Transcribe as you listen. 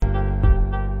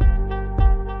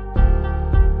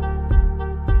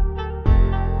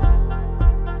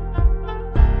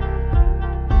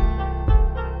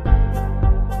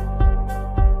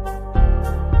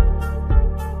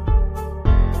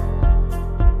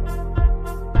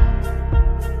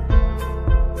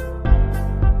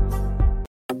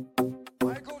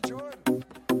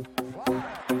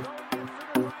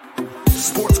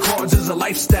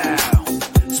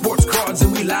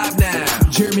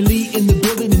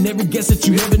every guest that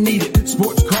you ever needed.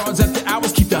 Sports cards after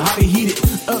hours keep the hobby heated.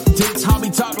 Updates, hobby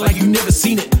talk like you never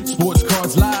seen it. Sports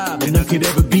cards live and none could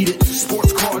ever beat it.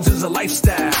 Sports cards is a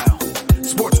lifestyle.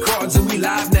 Sports cards and we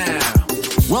live now.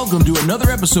 Welcome to another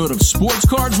episode of Sports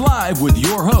Cards Live with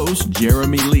your host,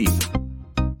 Jeremy Lee.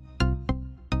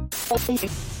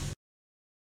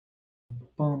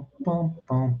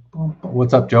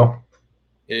 What's up, Joe?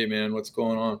 Hey, man, what's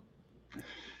going on?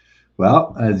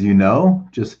 Well, as you know,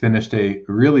 just finished a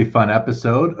really fun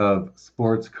episode of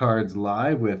Sports Cards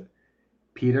Live with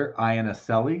Peter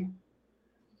Iannicelli.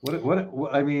 What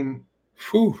I mean,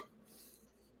 Whew.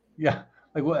 yeah,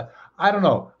 like what? I don't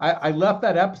know. I left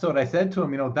that episode. I said to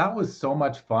him, that was so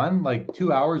much fun. Like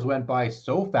 2 hours went by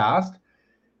so fast.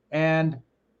 And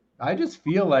I just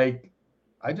felt like,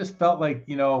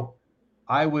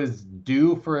 I was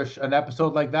due for an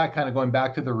episode like that, kind of going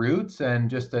back to the roots and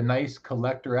just a nice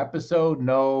collector episode.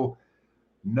 No,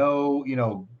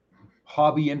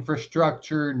 hobby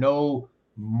infrastructure, no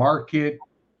market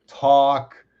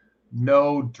talk,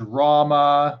 no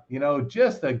drama,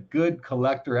 just a good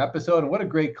collector episode. And what a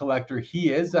great collector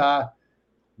he is. What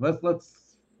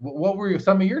were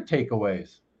some of your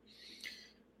takeaways?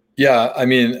 Yeah, I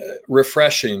mean,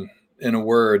 refreshing in a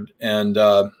word. And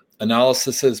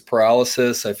analysis is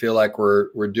paralysis. I feel like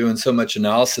we're doing so much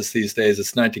analysis these days.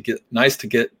 It's nice to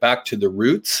get back to the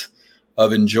roots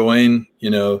of enjoying,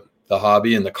 the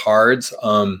hobby and the cards.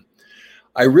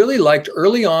 I really liked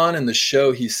early on in the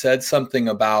show, he said something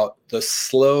about the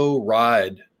slow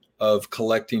ride of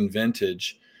collecting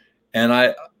vintage.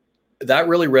 And that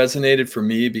really resonated for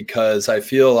me because I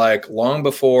feel like long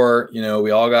before, we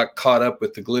all got caught up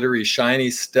with the glittery, shiny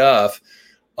stuff,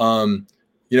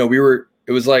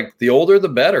 it was like the older, the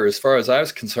better, as far as I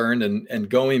was concerned, and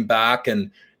going back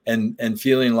and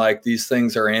feeling like these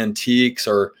things are antiques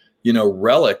or,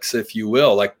 relics, if you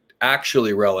will, like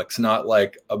actually relics, not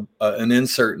like an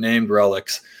insert named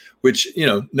relics, which,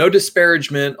 no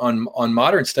disparagement on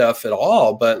modern stuff at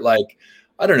all. But like,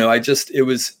 I don't know,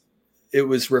 it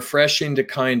was refreshing to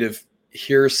kind of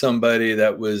hear somebody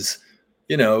that was,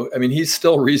 he's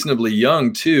still reasonably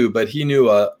young too, but he knew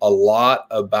a lot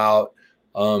about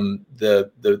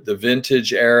the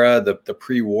vintage era, the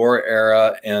pre-war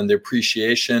era, and the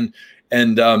appreciation.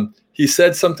 And he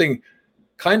said something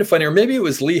kind of funny, or maybe it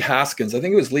was Lee Haskins. I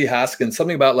think it was Lee Haskins,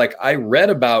 something about like, I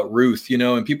read about Ruth,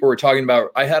 and people were talking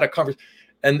about, I had a conversation,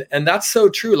 and that's so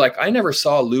true. Like, I never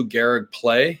saw Lou Gehrig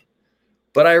play,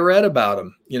 but I read about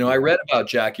him. I read about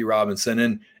Jackie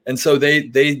Robinson, and so they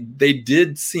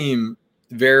did seem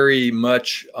very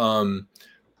much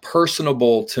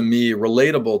personable to me,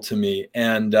 relatable to me.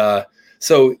 And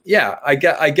so, yeah, I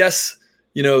guess,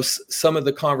 some of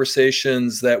the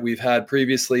conversations that we've had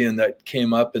previously and that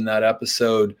came up in that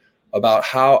episode about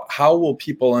how will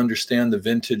people understand the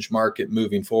vintage market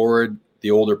moving forward,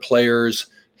 the older players,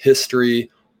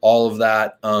 history, all of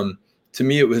that. To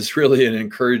me, it was really an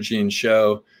encouraging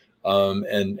show,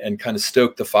 and kind of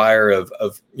stoked the fire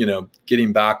of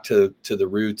getting back to the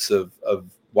roots of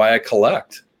why I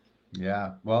collect.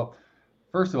 Yeah. Well,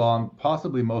 first of all, and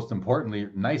possibly most importantly,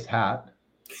 nice hat.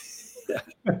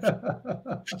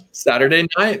 Saturday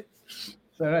night.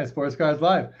 Sports Cards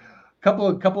Live.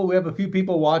 Couple. We have a few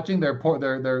people watching.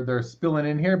 They're spilling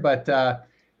in here, but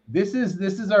this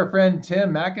is our friend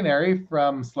Tim McInerney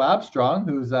from Slabstrong,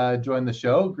 who's joined the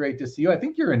show. Great to see you. I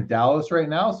think you're in Dallas right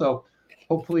now, so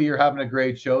hopefully you're having a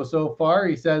great show so far.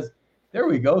 He says, there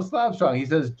we go, Slabstrong. He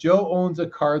says, Joe owns a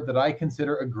card that I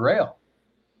consider a grail.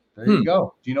 There you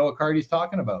go. Do you know what card he's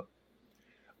talking about?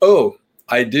 Oh,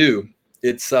 I do.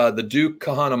 It's the Duke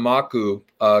Kahanamoku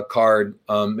card.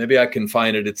 Maybe I can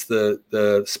find it. It's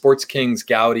the Sports Kings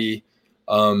Gowdy,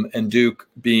 and Duke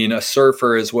being a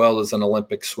surfer as well as an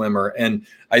Olympic swimmer. And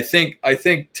I think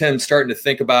Tim's starting to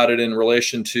think about it in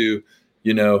relation to,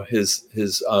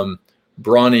 his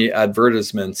brawny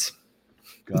advertisements.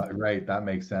 Right. That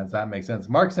makes sense.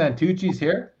 Mark Santucci's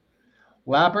here.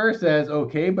 Lapper says,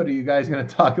 okay, but are you guys going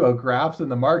to talk about graphs in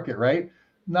the market, right?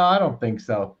 No, I don't think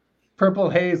so. Purple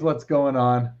Haze, what's going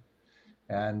on?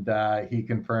 And he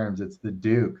confirms it's the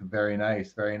Duke. Very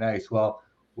nice, very nice. Well,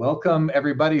 welcome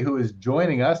everybody who is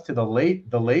joining us to the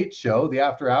late show, the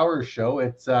after hours show.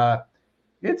 It's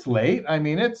late. I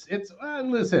mean, it's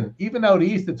listen, even out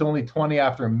east, it's only 20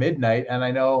 after midnight, and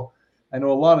I know a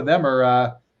lot of them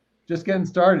are just getting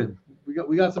started.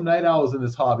 We got some night owls in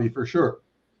this hobby for sure.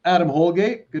 Adam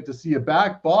Holgate, good to see you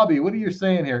back. Bobby, what are you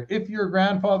saying here? If your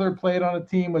grandfather played on a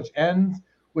team which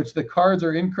the cards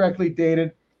are incorrectly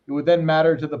dated, it would then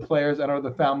matter to the players and or the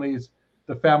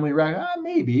family record.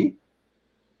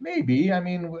 Maybe. I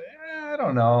mean, I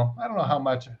don't know how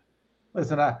much.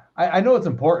 Listen, I know it's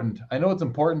important. I know it's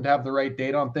important to have the right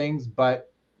date on things,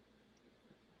 but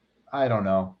I don't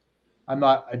know. I'm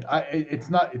not. It's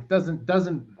not. It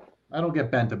doesn't. I don't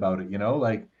get bent about it. You know,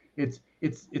 like it's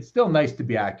still nice to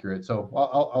be accurate. So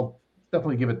I'll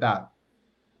definitely give it that.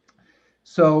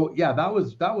 So yeah, that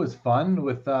was fun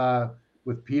with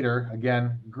Peter.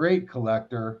 Again, great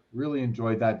collector. Really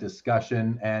enjoyed that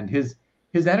discussion and his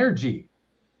energy,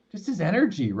 just his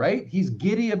energy. Right? He's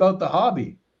giddy about the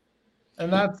hobby,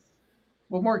 and that's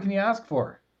what more can you ask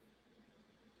for?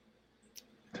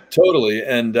 Totally.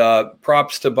 And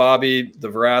props to Bobby. The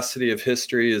veracity of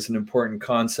history is an important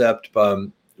concept.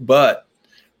 But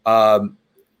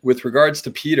with regards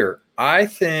to Peter, I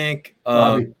think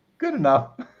Bobby, good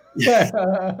enough.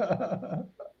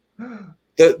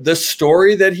 the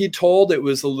story that he told, it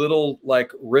was a little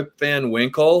like Rip Van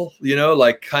Winkle,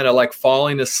 like kind of like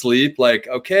falling asleep, like,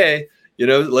 okay,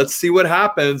 let's see what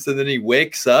happens. And then he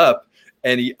wakes up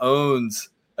and he owns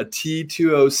a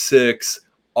T206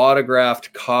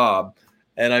 autographed Cobb.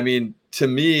 And I mean, to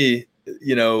me,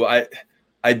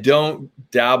 I don't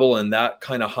dabble in that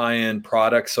kind of high-end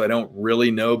product, so I don't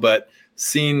really know, but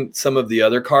seeing some of the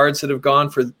other cards that have gone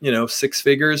for, six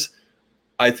figures,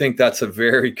 I think that's a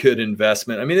very good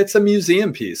investment. I mean, it's a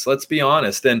museum piece, let's be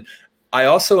honest. And I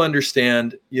also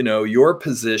understand, your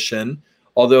position,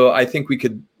 although I think we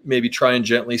could maybe try and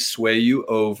gently sway you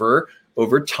over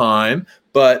time.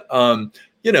 But,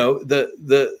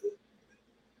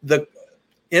 the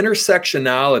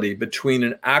intersectionality between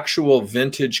an actual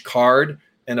vintage card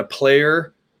and a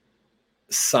player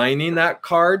signing that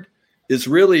card is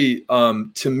really,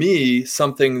 to me,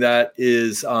 something that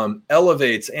is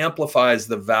elevates, amplifies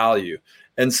the value.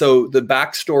 And so the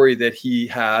backstory that he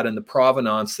had and the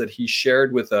provenance that he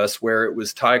shared with us, where it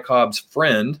was Ty Cobb's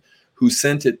friend who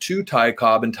sent it to Ty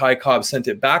Cobb and Ty Cobb sent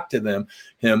it back to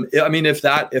him. I mean, if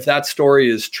that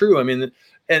story is true, I mean,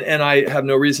 and I have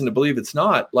no reason to believe it's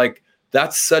not, like,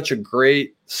 that's such a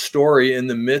great story in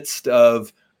the midst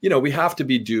of, we have to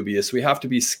be dubious. We have to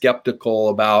be skeptical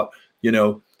about,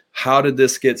 how did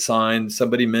this get signed?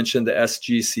 Somebody mentioned the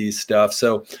SGC stuff.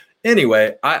 So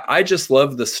anyway, I just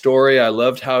loved the story. I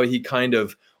loved how he kind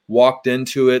of walked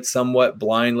into it somewhat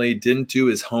blindly, didn't do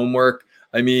his homework.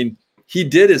 I mean, he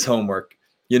did his homework.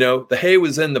 The hay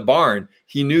was in the barn.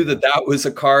 He knew that was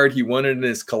a card he wanted in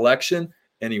his collection,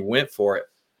 and he went for it.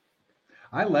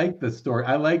 I like the story.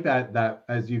 I like that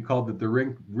as you called it, the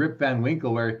Rip Van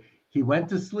Winkle, where he went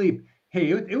to sleep. Hey,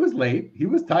 it was late. He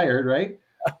was tired, right?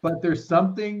 But there's a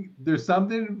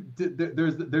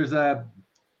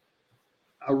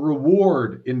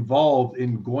reward involved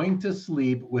in going to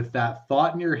sleep with that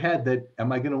thought in your head that,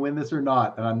 am I going to win this or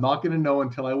not? And I'm not going to know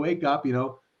until I wake up,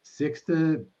 6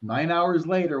 to 9 hours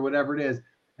later, whatever it is,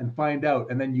 and find out.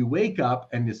 And then you wake up,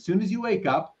 and as soon as you wake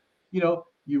up, you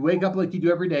wake up like you do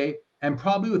every day. And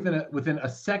probably within a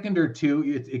second or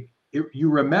two, you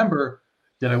remember,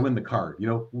 did I win the card?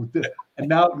 And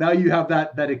now you have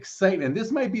that excitement.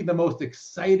 This might be the most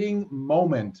exciting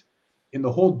moment in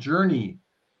the whole journey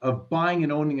of buying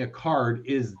and owning a card,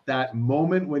 is that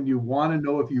moment when you want to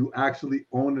know if you actually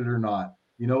own it or not.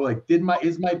 Like,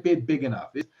 is my bid big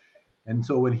enough? And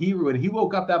so when he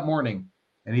woke up that morning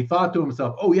and he thought to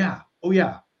himself, oh yeah,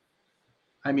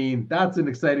 I mean, that's an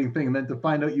exciting thing. And then to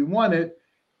find out you won it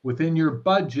within your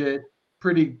budget,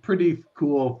 pretty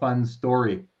cool, fun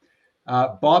story.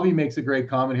 Bobby makes a great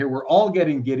comment here. We're all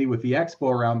getting giddy with the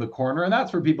expo around the corner, and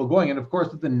that's for people going. And of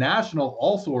course, with the national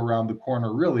also around the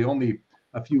corner, really only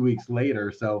a few weeks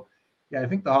later. So yeah, I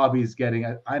think the hobby is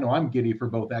getting, I know I'm giddy for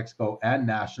both expo and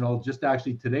national. Just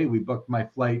actually today, we booked my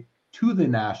flight to the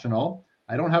national.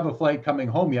 I don't have a flight coming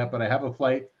home yet, but I have a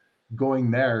flight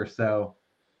going there. So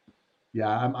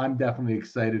yeah, I'm definitely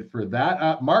excited for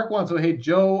that. Mark wants, so hey,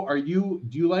 Joe,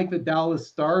 do you like the Dallas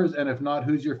Stars? And if not,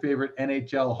 who's your favorite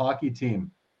NHL hockey team?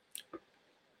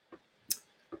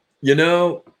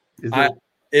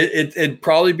 It'd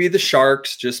probably be the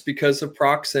Sharks, just because of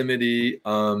proximity.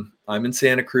 I'm in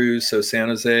Santa Cruz, so San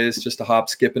Jose is just a hop,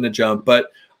 skip, and a jump.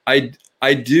 But I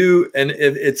do, and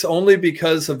it's only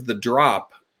because of the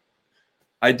drop.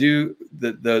 I do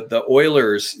the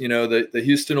Oilers, the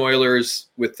Houston Oilers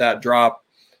with that drop.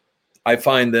 I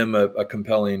find them a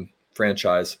compelling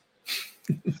franchise.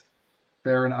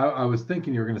 Fair, and I was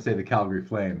thinking you were going to say the Calgary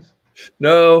Flames.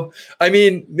 No, I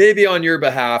mean, maybe on your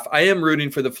behalf. I am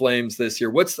rooting for the Flames this year.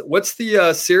 What's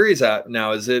the series at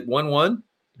now? Is it 1-1?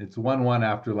 It's 1-1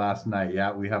 after last night.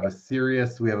 Yeah, we have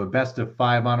a best of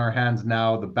 5 on our hands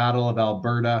now. The Battle of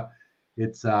Alberta.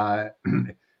 It's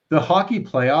the hockey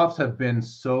playoffs have been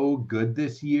so good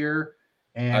this year,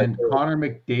 and Connor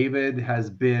McDavid has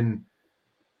been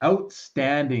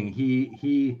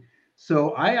outstanding.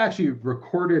 So I actually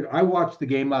I watched the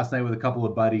game last night with a couple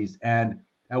of buddies, and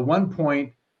at one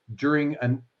point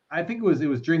I think it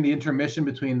was during the intermission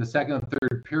between the second and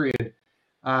third period,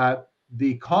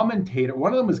 the commentator,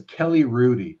 one of them was Kelly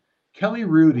Rudy. Kelly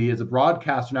Rudy is a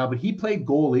broadcaster now, but he played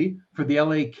goalie for the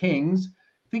LA Kings.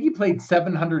 I think he played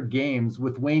 700 games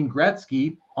with Wayne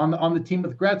Gretzky on the team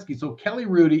with Gretzky. So Kelly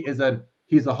Rudy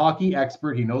he's a hockey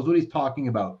expert. He knows what he's talking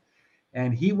about.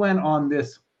 And he went on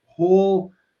this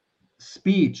whole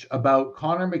speech about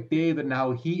Connor McDavid and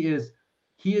how he is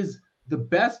the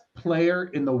best player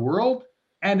in the world,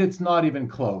 and it's not even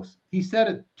close. He said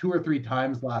it 2 or 3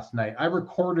 times last night. I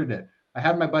recorded it. I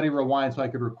had my buddy rewind so I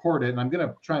could record it, and I'm going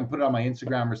to try and put it on my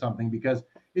Instagram or something, because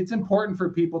it's important for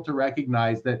people to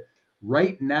recognize that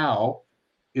right now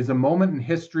is a moment in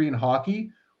history in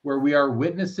hockey where we are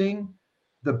witnessing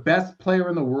the best player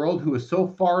in the world, who is so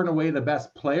far and away the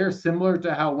best player, similar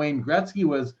to how Wayne Gretzky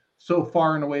was so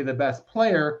far and away the best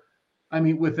player. I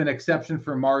mean, with an exception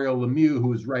for Mario Lemieux, who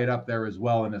was right up there as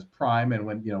well in his prime, and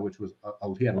when, which was,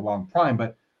 he had a long prime.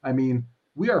 But I mean,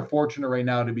 we are fortunate right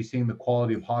now to be seeing the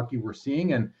quality of hockey we're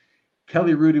seeing. And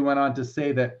Kelly Rudy went on to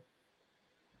say that,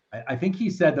 I think he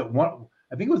said that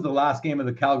I think it was the last game of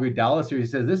the Calgary-Dallas series.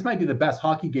 He says, this might be the best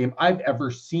hockey game I've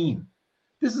ever seen.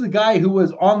 This is a guy who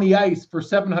was on the ice for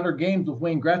 700 games with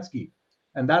Wayne Gretzky,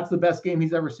 and that's the best game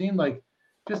he's ever seen. Like,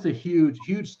 just a huge,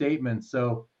 huge statement.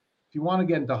 So if you want to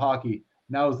get into hockey,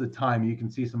 now is the time. You can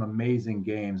see some amazing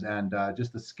games, and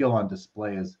just the skill on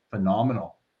display is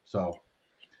phenomenal. So,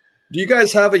 do you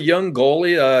guys have a young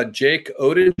goalie, Jake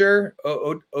Oettinger?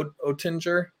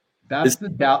 Oettinger? That's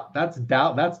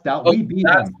doubt. We beat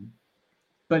him,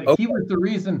 but okay.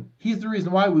 He's the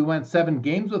reason why we went 7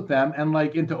 games with them, and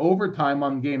like into overtime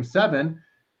on game 7,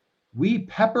 we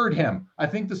peppered him. I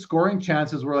think the scoring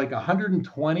chances were like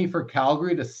 120 for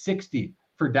Calgary to 60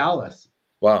 for Dallas.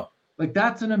 Wow. Like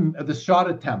that's the shot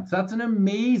attempts. That's an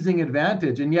amazing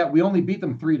advantage. And yet we only beat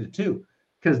them 3-2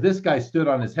 because this guy stood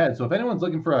on his head. So if anyone's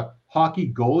looking for a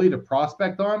hockey goalie to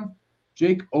prospect on,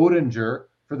 Jake Oettinger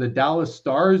for the Dallas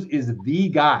Stars is the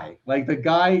guy. Like, the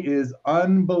guy is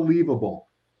unbelievable.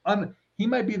 He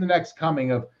might be the next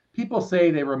coming of, people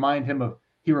say he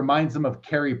reminds them of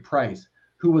Carey Price,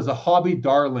 who was a hobby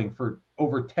darling for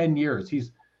over 10 years.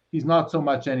 He's not so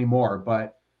much anymore,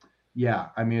 but yeah,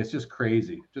 I mean, it's just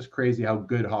crazy how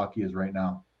good hockey is right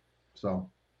now. So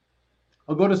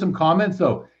I'll go to some comments.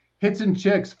 So Hits and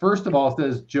Chicks, first of all,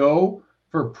 says Joe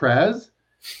for Prez.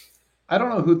 I don't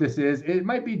know who this is. It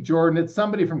might be Jordan. It's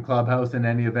somebody from Clubhouse in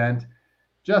any event.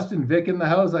 Justin Vick in the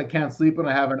house. I can't sleep when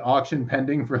I have an auction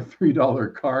pending for a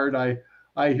 $3 card. I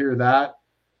hear that.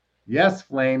 Yes,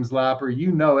 Flames Lapper,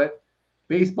 you know it.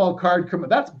 Baseball card.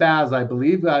 That's Baz, I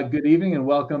believe. Good evening and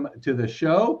welcome to the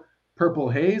show. Purple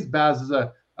Haze. Baz is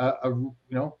a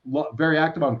very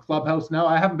active on Clubhouse now.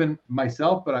 I haven't been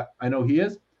myself, but I know he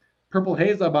is. Purple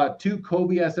Haze, I bought 2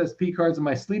 Kobe SSP cards in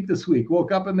my sleep this week.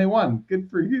 Woke up and they won. Good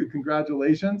for you.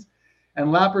 Congratulations. And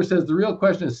Lapper says the real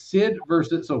question is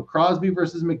Crosby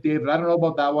versus McDavid. I don't know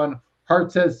about that one.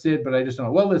 Hart says Sid, but I just don't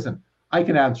know. Well, listen, I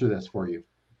can answer this for you.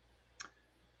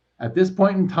 At this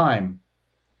point in time,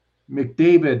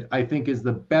 McDavid, I think, is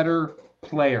the better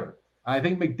player. I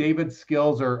think McDavid's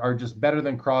skills are just better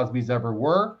than Crosby's ever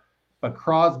were. But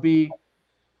Crosby,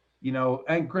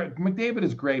 and McDavid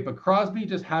is great, but Crosby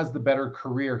just has the better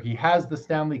career. He has the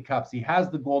Stanley Cups. He has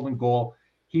the golden goal.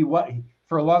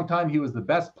 For a long time, he was the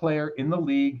best player in the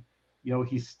league.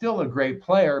 He's still a great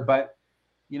player, but,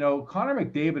 Connor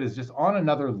McDavid is just on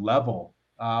another level.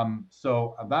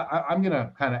 So I'm going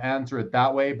to kind of answer it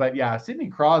that way. But yeah, Sidney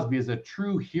Crosby is a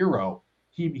true hero.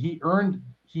 He earned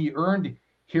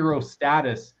hero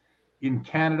status in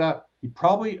Canada.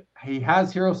 He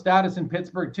has hero status in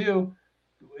Pittsburgh too.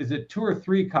 Is it 2 or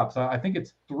 3 cups? I think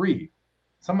it's 3.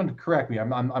 Someone correct me.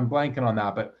 I'm blanking on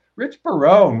that. But Rich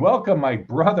Barone, welcome, my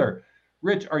brother.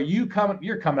 Rich, are you coming?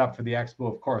 You're coming up for the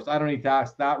expo, of course. I don't need to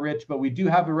ask that, Rich, but we do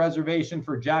have a reservation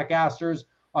for Jack Astor's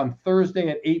on Thursday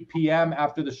at 8 p.m.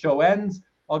 after the show ends.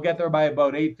 I'll get there by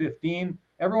about 8:15.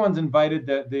 Everyone's invited.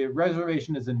 The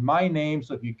reservation is in my name.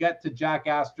 So if you get to Jack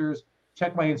Astor's,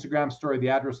 check my Instagram story. The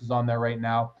address is on there right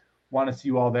now. Want to see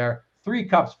you all there. 3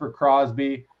 cups for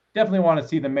Crosby. Definitely want to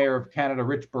see the Mayor of Canada,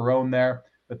 Rich Barone, there.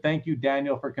 But thank you,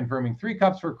 Daniel, for confirming 3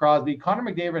 cups for Crosby. Connor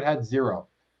McDavid had 0.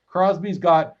 Crosby's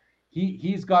got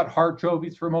he's got Hart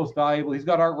trophies for most valuable. He's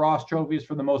got Art Ross trophies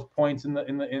for the most points in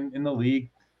the league.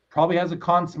 Probably has a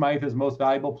Conn Smythe as most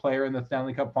valuable player in the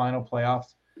Stanley Cup final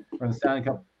playoffs or the Stanley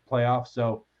Cup playoffs.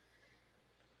 So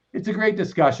It's a great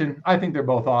discussion. I think they're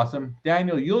both awesome.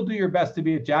 Daniel, you'll do your best to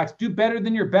be at Jack's. Do better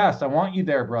than your best. I want you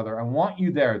there, brother. I want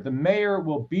you there. The mayor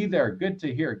will be there. Good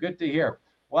to hear. Good to hear.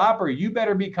 Lapper, you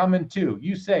better be coming too.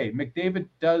 You say McDavid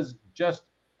does just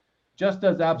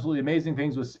does absolutely amazing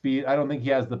things with speed. I don't think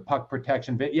he has the puck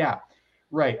protection bit. Yeah,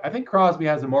 right. I think Crosby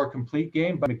has a more complete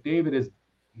game, but McDavid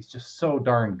he's just so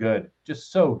darn good.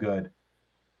 Just so good.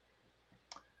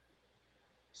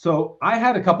 So I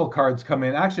had a couple cards come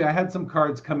in. Actually, I had some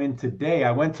cards come in today.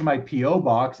 I went to my PO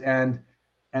box and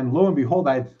lo and behold,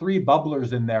 I had 3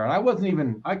 bubblers in there.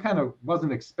 And I kind of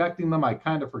wasn't expecting them. I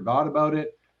kind of forgot about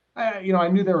it. I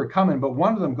knew they were coming, but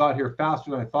one of them got here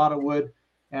faster than I thought it would.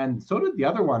 And so did the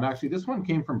other one. Actually, this one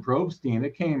came from Probstein.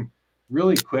 It came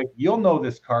really quick. You'll know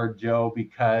this card, Joe,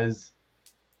 because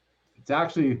it's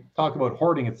actually, talk about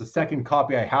hoarding. It's the second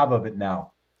copy I have of it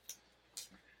now.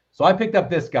 So I picked up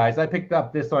this, guys. I picked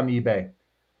up this on eBay.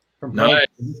 Nice.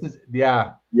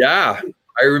 Yeah.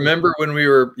 I remember when we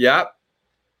were,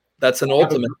 that's an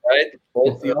ultimate, right?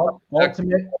 It's the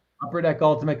ultimate Upper Deck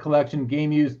Ultimate Collection,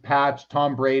 game used patch,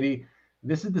 Tom Brady.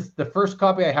 This is the first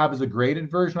copy I have is a graded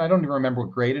version. I don't even remember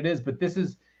what grade it is, but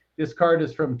this card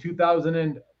is from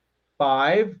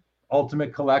 2005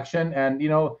 Ultimate Collection. And,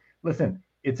 listen,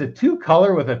 it's a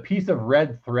 2-color with a piece of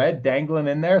red thread dangling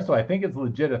in there. So I think it's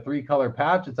legit a 3-color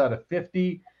patch. It's out of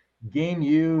 50, game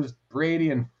used,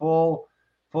 Brady in full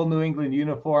New England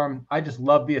uniform. I just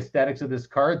love the aesthetics of this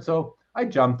card. So I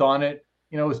jumped on it.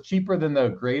 It was cheaper than the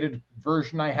graded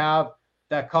version I have.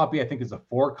 That copy, I think, is a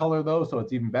 4-color though. So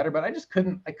it's even better, but I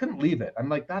couldn't leave it. I'm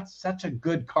like, that's such a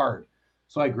good card.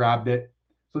 So I grabbed it.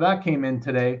 So that came in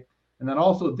today. And then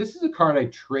also, this is a card I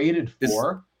traded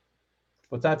for.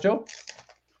 What's that, Joe?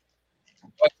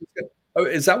 Oh,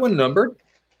 is that one numbered?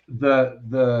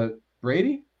 The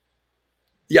Brady?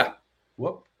 Yeah.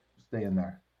 Whoop. Stay in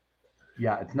there.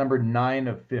 Yeah, it's number 9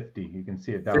 of 50. You can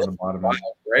see it down the bottom. Wow,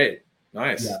 great.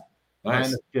 Nice. Yeah.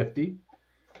 Nice. 9 of 50.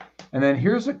 And then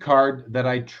here's a card that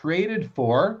I traded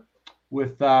for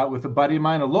with a buddy of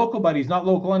mine, a local buddy. He's not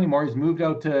local anymore. He's moved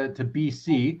out to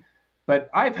BC. But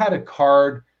I've had a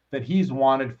card that he's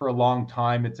wanted for a long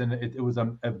time. It was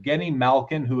Evgeny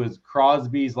Malkin, who is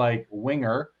Crosby's like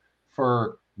winger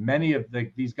for many of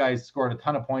these guys scored a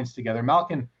ton of points together.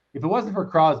 Malkin, if it wasn't for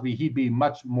Crosby, he'd be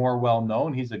much more well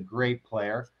known. He's a great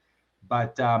player.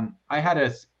 But I had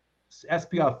a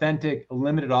SP Authentic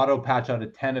limited auto patch out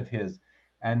of 10 of his.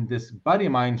 And this buddy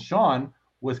of mine, Sean,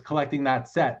 was collecting that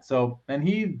set. And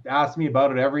he asked me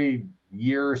about it every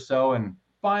year or so. And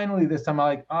finally this time I'm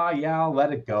like, I'll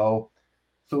let it go.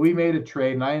 So we made a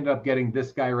trade and I ended up getting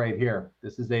this guy right here.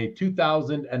 This is a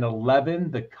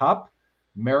 2011, the Cup,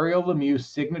 Mario Lemieux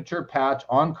signature patch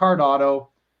on card auto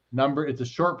number. It's a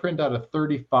short print out of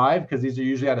 35 because these are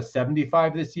usually out of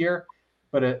 75 this year,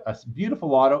 but a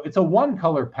beautiful auto. It's a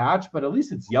 1-color patch, but at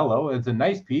least it's yellow. It's a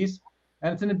nice piece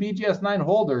and it's in a BGS 9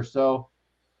 holder. So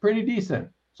pretty decent.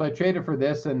 So I traded for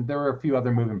this and there were a few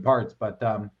other moving parts, but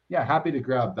happy to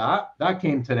grab that. That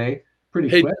came today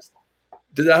pretty quick.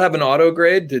 Did that have an auto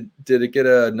grade? Did it get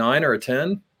a 9 or a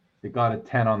 10? It got a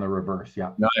 10 on the reverse.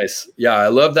 Yeah. Nice. Yeah, I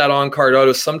love that on-card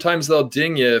auto. Sometimes they'll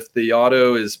ding you if the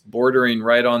auto is bordering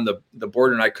right on the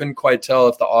border, and I couldn't quite tell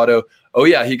if the auto. Oh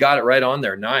yeah, he got it right on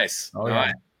there. Nice. Oh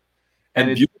nice. Yeah.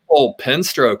 And beautiful pen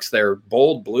strokes there,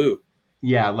 bold blue.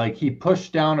 Yeah, like he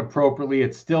pushed down appropriately.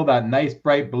 It's still that nice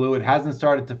bright blue. It hasn't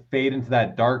started to fade into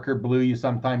that darker blue you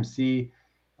sometimes see.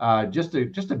 Just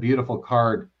a beautiful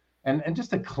card. And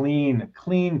just a clean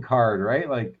card, right?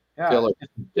 Like, just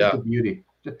a beauty.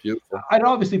 Just beautiful. I'd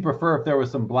obviously prefer if there was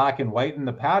some black and white in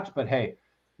the patch, but hey,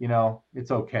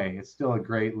 it's okay. It's still a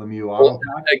great Lemieux auto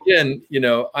patch. Again,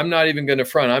 I'm not even going to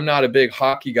front. I'm not a big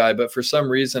hockey guy, but for some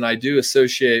reason I do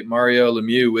associate Mario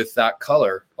Lemieux with that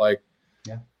color. Like,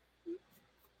 yeah.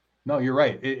 No, you're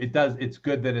right. It does. It's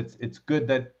good that it's good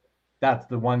that that's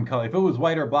the one color. If it was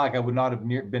white or black, I would not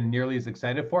have been nearly as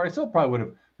excited for it. I still probably would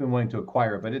have been willing to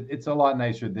acquire it, but it's a lot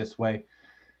nicer this way.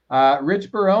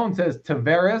 Rich Barone says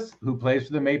Tavares, who plays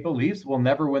for the Maple Leafs, will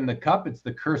never win the cup. It's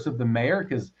the curse of the mayor.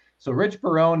 So Rich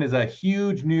Barone is a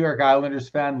huge New York Islanders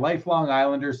fan, lifelong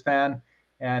Islanders fan,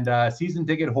 and season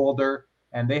ticket holder.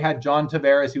 And they had John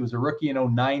Tavares. He was a rookie in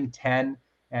 09-10,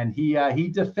 and he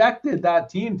defected that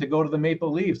team to go to the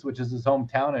Maple Leafs, which is his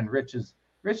hometown. And Rich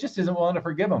just isn't willing to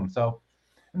forgive him. So,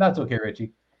 and that's okay,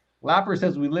 Richie. Lapper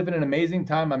says, we live in an amazing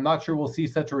time. I'm not sure we'll see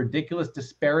such a ridiculous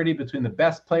disparity between the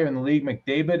best player in the league,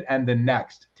 McDavid, and the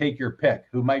next. Take your pick.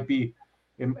 Who might be,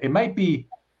 it might be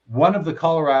one of the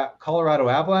Colorado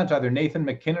Avalanche, either Nathan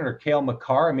McKinnon or Cale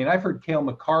Makar. I mean, I've heard Cale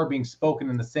Makar being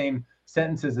spoken in the same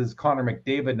sentences as Connor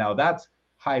McDavid. Now that's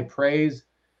high praise.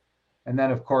 And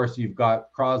then, of course, you've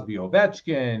got Crosby,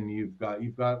 Ovechkin. You've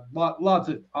got lots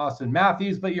of Austin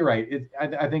Matthews. But you're right.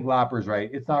 I think Lapper's right.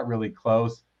 It's not really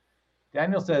close.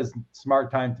 Daniel says,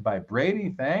 smart time to buy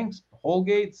Brady. Thanks.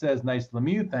 Holgate says, nice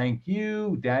Lemieux. Thank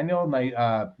you. Daniel,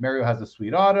 Mario has a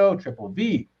sweet auto. Triple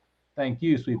V. Thank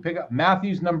you. Sweet pickup.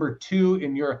 Matthews, number 2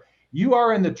 in your. You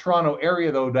are in the Toronto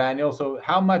area, though, Daniel. So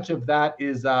how much of that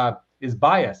is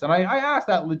bias? And I asked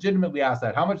that, legitimately asked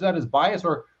that. How much of that is bias,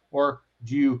 or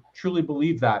do you truly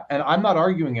believe that? And I'm not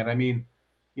arguing it. I mean,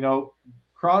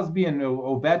 Crosby and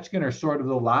Ovechkin are sort of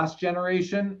the last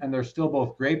generation, and they're still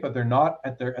both great, but they're not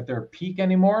at their peak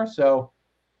anymore. So,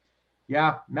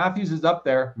 yeah, Matthews is up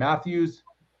there. Matthews,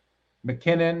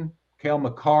 McKinnon, Cale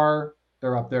Makar,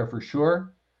 they're up there for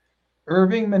sure.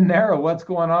 Irving Monero, what's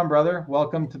going on, brother?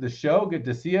 Welcome to the show. Good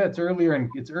to see you. It's earlier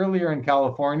in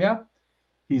California.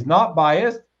 He's not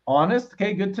biased, honest.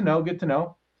 Okay, good to know. Good to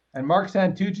know. And Mark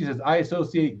Santucci says, I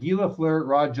associate Guy Lafleur,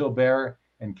 Rod Gilbert,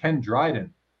 and Ken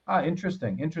Dryden.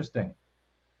 Interesting.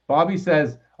 Bobby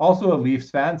says, also a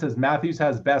Leafs fan, says Matthews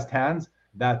has best hands.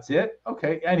 That's it.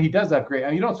 Okay, and he does have great. I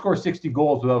mean, you don't score 60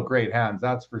 goals without great hands,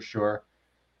 that's for sure.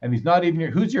 And he's not even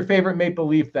your. Who's your favorite Maple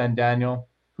Leaf then, Daniel?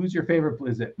 Who's your favorite?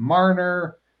 Is it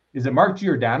Marner? Is it Mark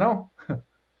Giordano?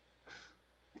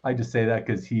 I just say that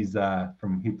because he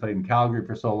played in Calgary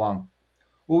for so long.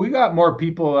 Well, we got more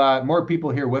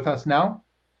people here with us now.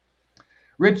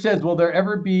 Rich says, will there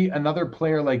ever be another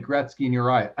player like Gretzky in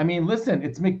your eye? I mean, listen,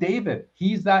 it's McDavid.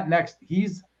 He's that next.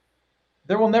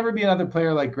 There will never be another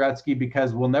player like Gretzky,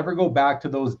 because we'll never go back to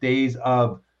those days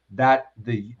of that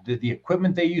the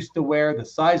equipment they used to wear, the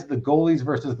size of the goalies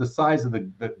versus the size of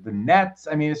the nets.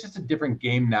 I mean, it's just a different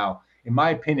game now. In my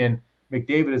opinion,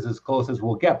 McDavid is as close as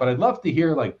we'll get. But I'd love to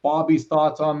hear like Bobby's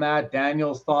thoughts on that,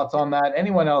 Daniel's thoughts on that,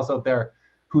 anyone else out there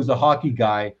who's a hockey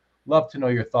guy. Love to know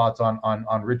your thoughts on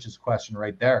Rich's question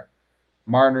right there.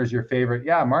 Marner's your favorite.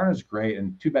 Yeah, Marner's great.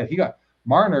 And too bad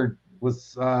Marner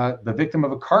was the victim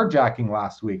of a carjacking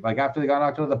last week, like after they got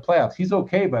knocked out of the playoffs. He's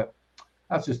okay, but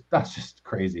that's just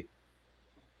crazy.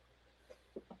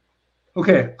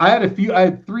 Okay, I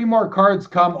had 3 more cards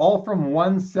come, all from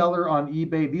one seller on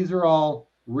eBay. These are all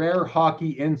rare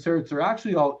hockey inserts. They're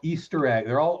actually all Easter egg.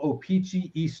 They're all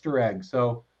O-Pee-Chee Easter eggs.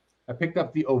 So I picked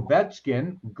up the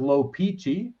Ovechkin Glow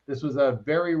Peachy. This was a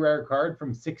very rare card from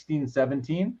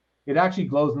 1617. It actually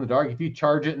glows in the dark. If you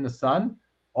charge it in the sun,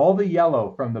 all the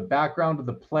yellow from the background of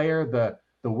the player, the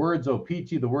words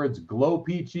O-Pee-Chee, the words Glow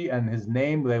Peachy, and his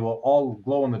name, they will all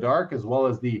glow in the dark, as well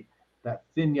as that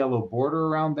thin yellow border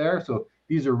around there. So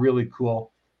these are really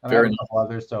cool. And I have a couple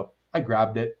others, so I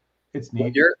grabbed it. It's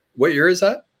neat. What year is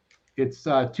that? It's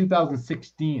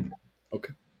 2016.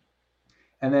 Okay.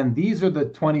 And then these are the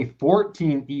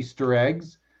 2014 Easter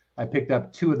eggs. I picked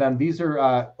up 2 of them. These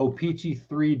are O-Pee-Chee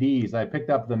 3Ds. I picked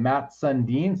up the Matt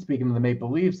Sundin, speaking of the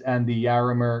Maple Leafs, and the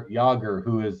Jaromir Jagr,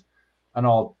 who is an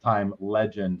all-time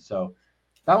legend. So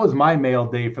that was my mail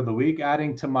day for the week,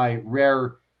 adding to my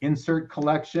rare insert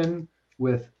collection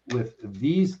with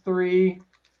these 3,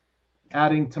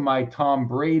 adding to my Tom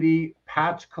Brady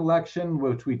patch collection,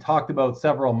 which we talked about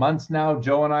several months now.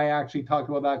 Joe and I actually talked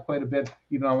about that quite a bit,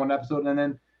 even on one episode. And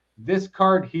then this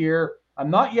card here, I'm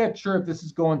not yet sure if this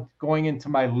is going into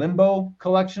my Limbo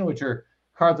collection, which are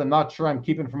cards I'm not sure I'm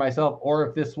keeping for myself, or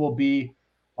if this will be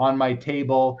on my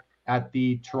table at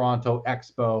the Toronto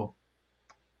Expo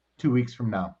 2 weeks from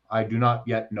now. I do not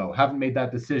yet know. Haven't made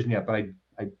that decision yet, but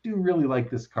I do really like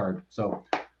this card. So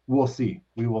we'll see.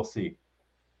 We will see.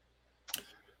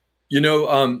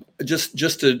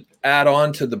 Just to add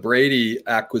on to the Brady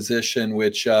acquisition,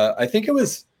 which I think it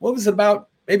was about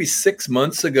maybe 6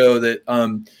 months ago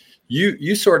that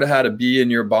you sort of had a bee in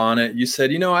your bonnet. You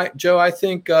said, Joe, I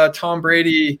think Tom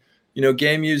Brady,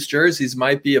 game used jerseys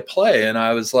might be a play. And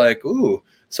I was like, ooh.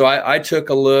 So I took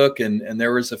a look, and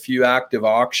there was a few active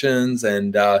auctions,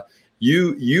 and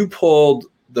you pulled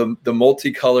the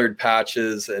multicolored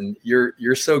patches, and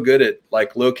you're so good at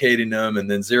like locating them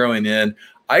and then zeroing in.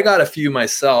 I got a few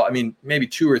myself. I mean, maybe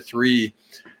 2 or 3.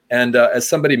 And as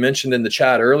somebody mentioned in the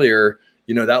chat earlier,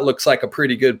 that looks like a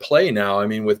pretty good play now. I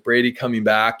mean, with Brady coming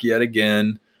back yet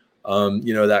again,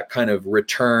 that kind of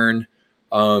return,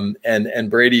 and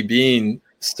Brady being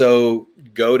so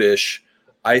goatish,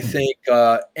 I think,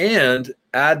 and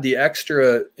add the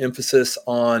extra emphasis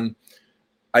on,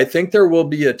 I think there will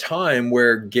be a time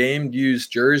where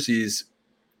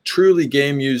truly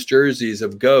game-used jerseys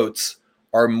of GOATs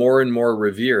are more and more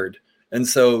revered. And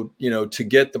so, to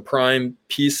get the prime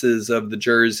pieces of the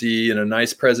jersey in a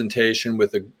nice presentation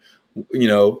with a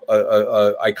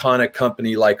iconic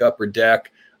company like Upper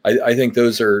Deck, I think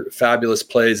those are fabulous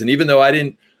plays. And even though I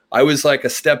I was like a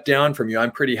step down from you.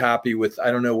 I'm pretty happy with, I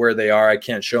don't know where they are. I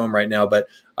can't show them right now, but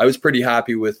I was pretty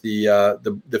happy with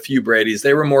the few Brady's.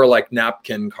 They were more like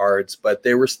napkin cards, but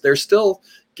they're still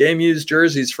game used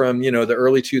jerseys from, the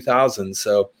early 2000s.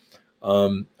 So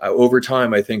over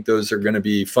time, I think those are going to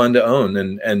be fun to own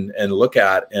and look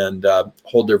at and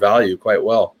hold their value quite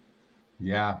well.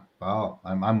 Yeah. Well,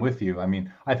 I'm with you. I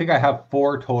mean, I think I have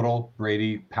 4 total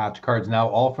Brady patch cards now,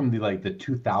 all from the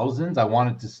 2000s. I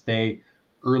wanted to stay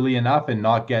early enough and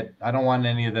not get, I don't want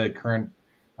any of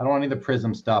the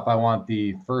Prism stuff. I want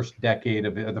the first decade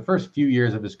of it, the first few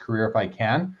years of his career if I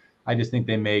can. I just think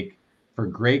they make for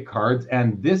great cards.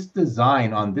 And this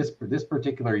design on this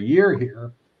particular year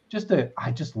here, I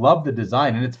just love the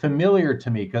design, and it's familiar to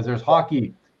me because there's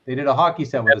hockey. They did a hockey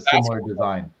set with a similar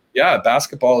design. Yeah,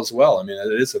 basketball as well. I mean,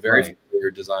 it is a very familiar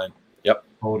design. Yep.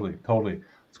 Totally.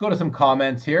 Let's go to some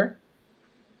comments here.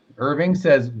 Irving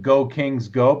says, "Go Kings,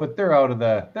 go!" But they're out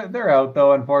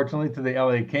though, unfortunately, to the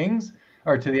LA Kings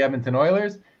or to the Edmonton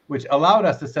Oilers, which allowed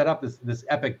us to set up this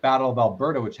epic Battle of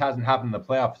Alberta, which hasn't happened in the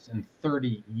playoffs in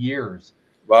 30 years.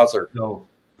 Wowzer. So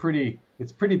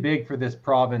it's pretty big for this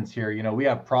province here. We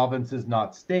have provinces,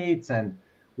 not states, and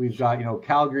we've got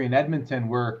Calgary and Edmonton.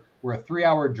 We're a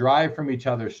 3-hour drive from each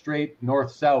other, straight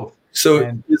north-south.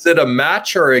 So is it a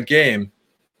match or a game?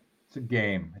 It's a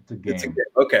game.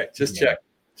 Okay, just check.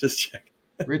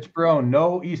 Rich Bro,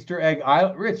 no Easter egg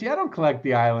island. Rich, I don't collect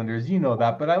the Islanders. You know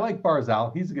that, but I like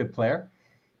Barzal. He's a good player.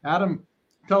 Adam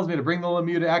tells me to bring the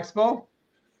Lemieux to Expo.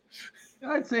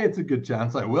 I'd say it's a good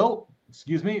chance. I will.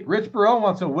 Excuse me. Rich Barone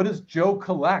wants to know, what does Joe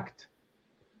collect?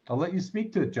 I'll let you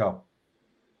speak to it, Joe.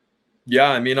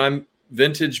 Yeah, I mean, I'm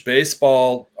vintage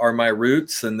baseball are my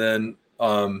roots. And then,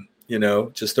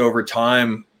 just over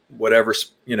time, whatever,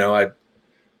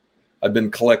 I've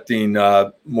been collecting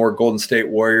more Golden State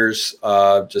Warriors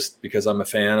just because I'm a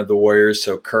fan of the Warriors.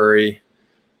 So Curry,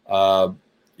 but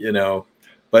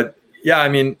yeah, I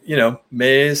mean,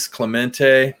 Mays,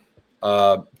 Clemente,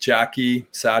 Jackie,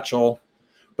 Satchel.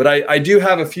 But I do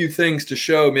have a few things to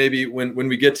show maybe when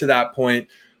we get to that point.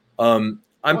 I'm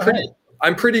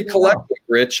pretty collective,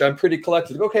 Rich. I'm pretty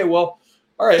collective. Okay, well,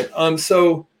 all right.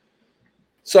 So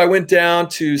I went down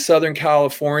to Southern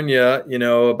California,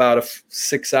 about a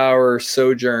 6-hour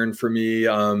sojourn for me.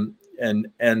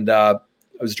 And I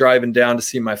was driving down to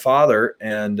see my father,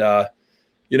 and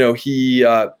he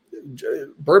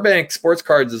Burbank Sports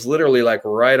Cards is literally like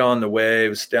right on the way. I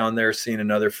was down there seeing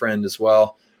another friend as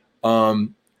well.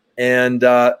 And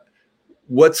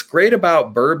what's great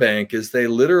about Burbank is they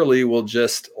literally will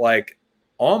just I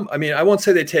won't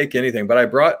say they take anything, but I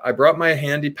brought my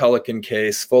handy Pelican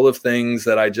case full of things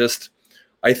that I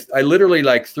literally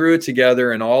threw it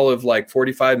together in all of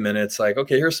 45 minutes.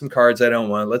 Okay, here's some cards I don't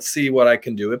want. Let's see what I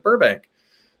can do at Burbank.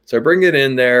 So I bring it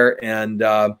in there, and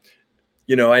I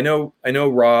know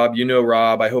Rob.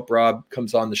 Rob. I hope Rob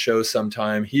comes on the show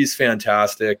sometime. He's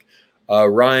fantastic.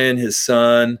 Ryan, his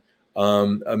son,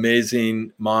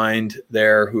 amazing mind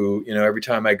there, who, every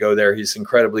time I go there, he's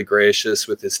incredibly gracious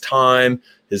with his time,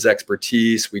 his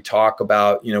expertise. We talk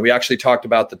about, we actually talked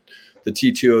about the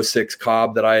T206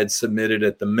 Cobb that I had submitted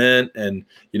at the Mint. And,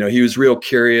 he was real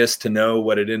curious to know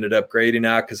what it ended up grading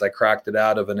at, because I cracked it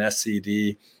out of an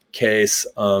SCD case.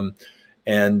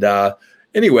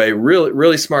 Anyway, really,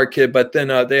 really smart kid. But then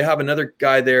they have another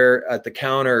guy there at the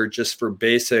counter just for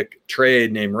basic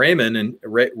trade named Raymond, and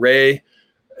Ray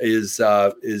is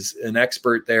an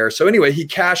expert there. So anyway, he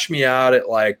cashed me out at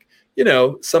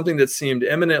something that seemed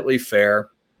eminently fair.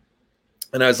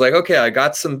 And I was like, okay, I've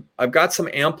got some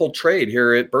ample trade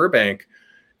here at Burbank.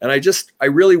 And I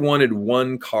really wanted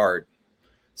one card.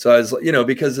 So I was,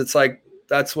 because it's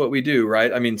that's what we do,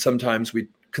 right? I mean, sometimes we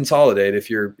consolidate. If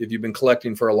you've been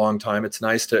collecting for a long time, it's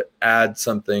nice to add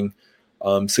something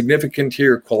significant to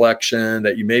your collection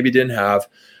that you maybe didn't have.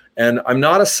 And I'm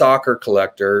not a soccer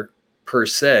collector per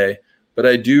se, but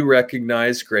I do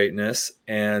recognize greatness.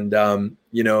 And, Ronaldo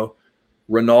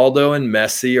and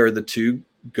Messi are the two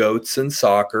goats in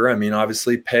soccer. I mean,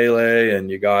 obviously Pele, and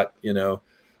you got,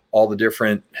 all the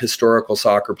different historical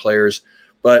soccer players.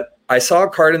 But I saw a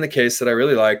card in the case that I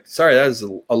really liked. Sorry, that was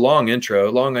a long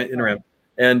interim.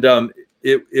 And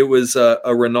it was a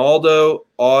Ronaldo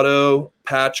auto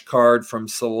patch card from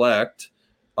Select,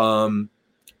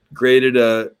 graded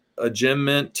a Gem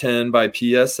Mint 10 by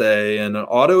PSA, and an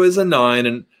auto is a 9.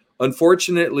 And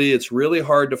unfortunately, it's really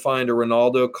hard to find a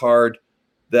Ronaldo card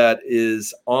that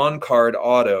is on card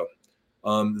auto.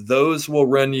 Those will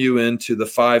run you into the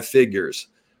 5 figures.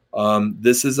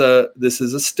 This is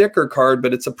a sticker card,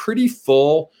 but it's a pretty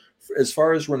full, as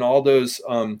far as Ronaldo's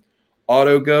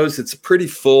auto goes. It's a pretty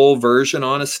full version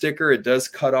on a sticker. It does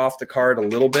cut off the card a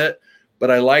little bit,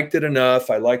 but I liked it enough.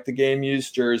 I liked the game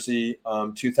used jersey,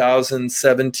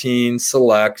 2017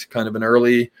 select, kind of an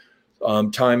early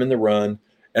time in the run.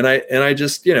 And I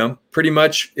just, pretty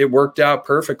much it worked out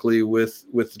perfectly with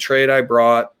the trade I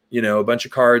brought, a bunch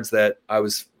of cards that I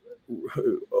was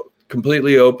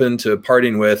completely open to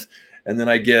parting with. And then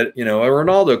I get, a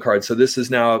Ronaldo card. So this is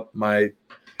now my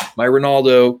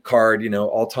Ronaldo card,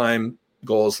 all-time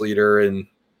goals leader in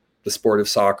the sport of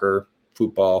soccer,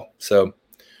 football. So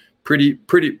pretty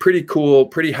cool,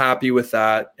 pretty happy with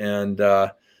that. And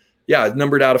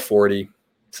numbered out of 40.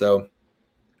 So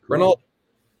Cool. Ronaldo.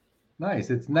 Nice.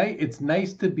 It's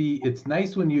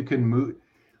nice when you can move.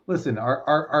 Listen,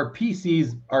 our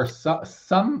PCs are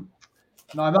some,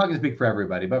 no, I'm not going to speak for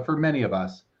everybody, but for many of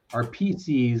us, our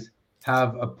PCs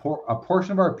have a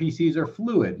portion of our PCs are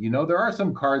fluid. There are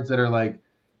some cards that are like,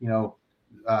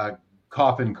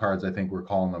 coffin cards, I think we're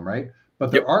calling them, right?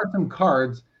 But there are some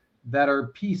cards that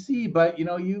are PC, but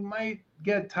you might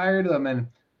get tired of them. And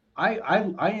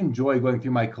I enjoy going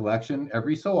through my collection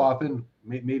every so often,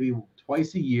 maybe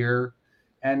twice a year,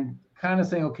 and kind of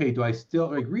saying, okay, do I still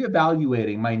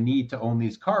reevaluating my need to own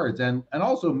these cards, and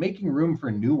also making room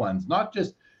for new ones, not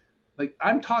just like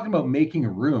I'm talking about making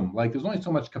room. Like there's only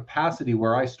so much capacity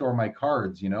where I store my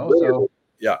cards, So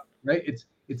yeah, right.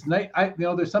 It's nice.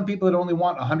 There's some people that only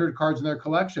want 100 cards in their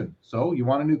collection. So you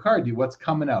want a new card, what's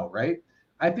coming out, right?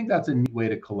 I think that's a neat way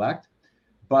to collect,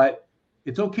 but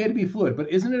it's okay to be fluid.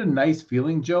 But isn't it a nice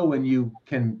feeling, Joe, when you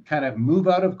can kind of move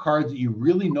out of cards that you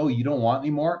really know you don't want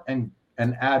anymore and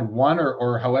add one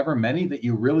or however many that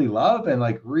you really love and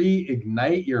like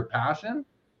reignite your passion?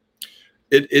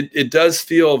 It does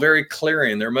feel very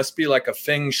clearing. There must be like a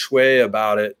feng shui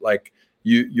about it. Like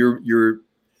you're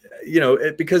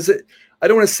because I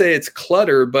don't want to say it's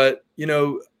clutter, but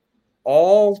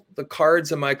all the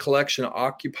cards in my collection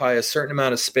occupy a certain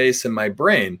amount of space in my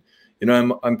brain.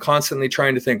 I'm constantly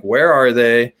trying to think, where are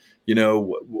they?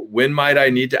 When might I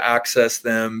need to access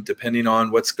them, depending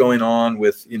on what's going on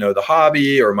with, the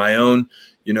hobby or my own,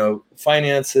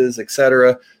 finances,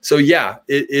 etc. So yeah,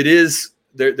 it is.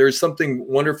 There's something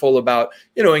wonderful about,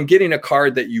 in getting a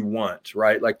card that you want,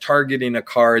 right? Like targeting a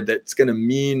card that's going to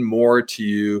mean more to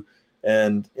you,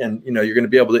 and you're going to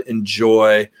be able to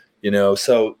enjoy,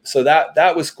 so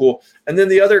that was cool. And then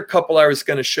the other couple I was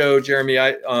going to show, Jeremy,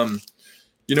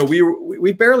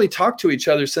 we barely talked to each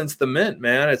other since the Mint,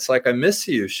 man. It's like, I miss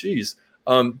you. Jeez.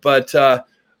 But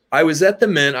I was at the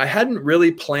Mint. I hadn't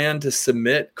really planned to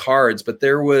submit cards, but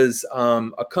there was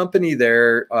a company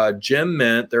there, Gem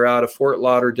Mint. They're out of Fort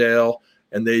Lauderdale,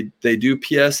 and they do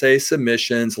PSA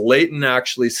submissions. Leighton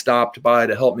actually stopped by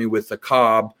to help me with the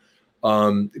Cobb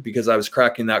because I was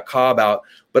cracking that Cobb out.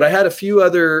 But I had a few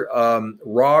other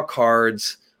raw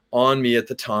cards on me at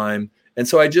the time. And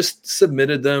so I just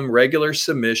submitted them, regular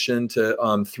submission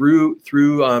to through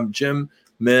Gem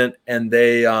Mint, and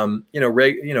they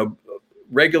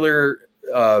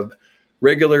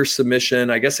regular submission.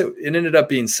 I guess it ended up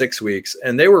being 6 weeks,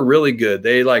 and they were really good.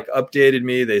 They like updated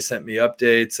me. They sent me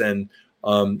updates and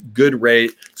good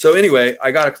rate. So anyway,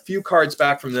 I got a few cards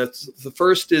back from this. The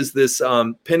first is this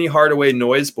Penny Hardaway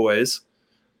Noise Boys.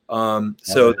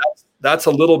 So that's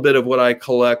a little bit of what I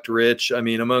collect, Rich. I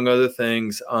mean, among other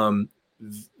things,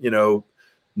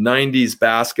 90s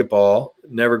basketball,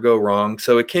 never go wrong.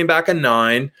 So it came back a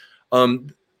 9.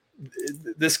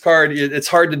 This card, it's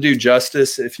hard to do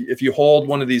justice. If you hold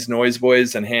one of these Noise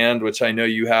Boys in hand, which I know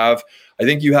you have, I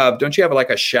think you have, don't you have like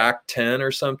a Shaq 10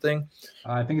 or something?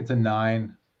 I think it's a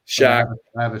 9. Shaq.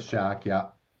 I have a Shaq, yeah.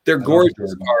 They're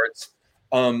gorgeous cards.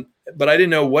 But I didn't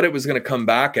know what it was going to come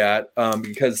back at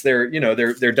because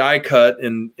they're die cut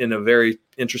in a very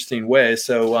interesting way.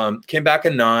 So came back a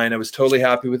 9. I was totally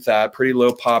happy with that. Pretty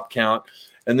low pop count.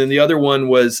 And then the other one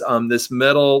was this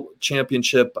Metal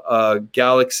Championship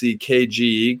Galaxy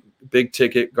KG, big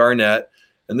ticket Garnett.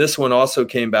 And this one also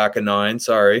came back a 9.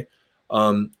 Sorry.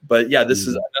 But yeah, this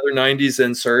is another 90s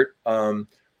insert,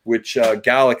 which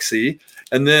Galaxy.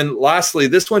 And then lastly,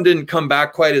 this one didn't come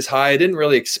back quite as high. I didn't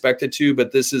really expect it to,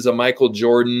 but this is a Michael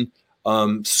Jordan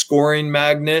scoring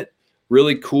magnet.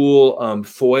 Really cool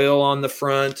foil on the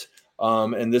front.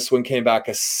 And this one came back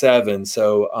a 7.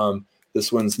 So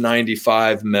this one's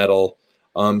 95 metal.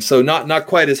 So not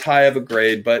quite as high of a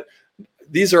grade, but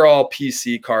these are all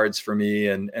PC cards for me.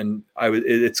 And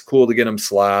it's cool to get them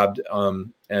slabbed.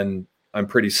 And I'm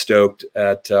pretty stoked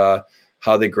at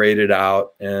how they graded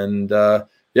out. And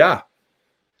yeah.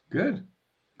 Good.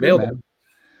 Nailed it.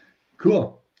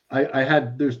 Cool.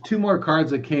 There's 2 more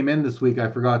cards that came in this week. I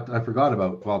forgot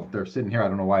about. Well, they're sitting here. I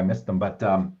don't know why I missed them, but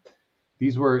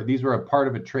these were a part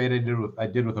of a trade I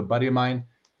did with a buddy of mine.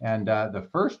 And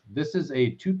this is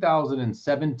a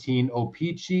 2017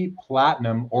 O-Pee-Chee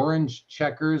Platinum Orange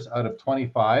Checkers out of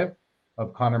 25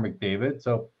 of Connor McDavid.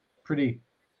 So pretty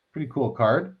cool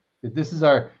card. This is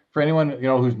for anyone,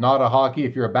 who's not a hockey,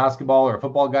 if you're a basketball or a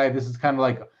football guy, this is kind of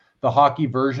like the hockey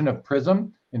version of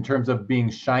Prism in terms of being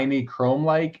shiny,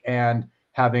 chrome-like, and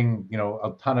having,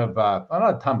 a ton of,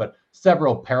 not a ton, but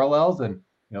several parallels. And,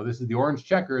 this is the Orange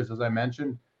Checkers, as I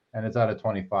mentioned, and it's out of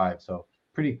 25. So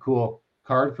pretty cool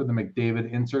card for the McDavid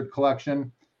insert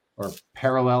collection, or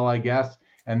parallel, I guess.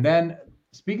 And then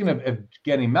speaking of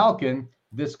Evgeny Malkin,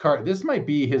 this might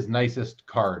be his nicest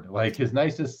card, like his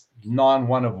nicest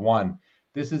non-one of one.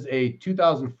 This is a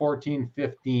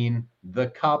 2014-15 The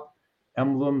Cup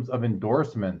Emblems of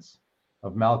Endorsements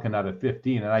of Malkin out of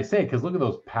 15. And I say, because look at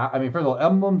those, first of all,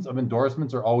 emblems of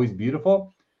endorsements are always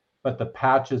beautiful, but the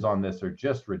patches on this are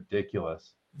just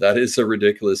ridiculous. That is a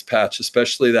ridiculous patch,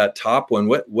 especially that top one.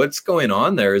 What's going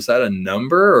on there? Is that a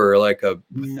number or like a?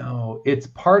 No, it's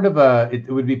part of it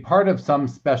would be part of some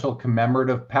special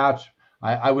commemorative patch.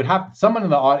 I would have someone in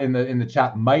the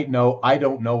chat might know. I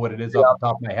don't know what it is off the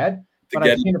top of my head, but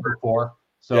I've seen it before.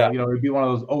 So it'd be one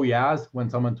of those oh yeahs when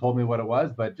someone told me what it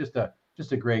was. But just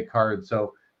a great card.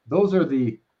 So those are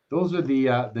the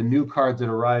new cards that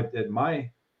arrived at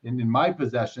in my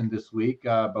possession this week.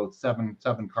 About seven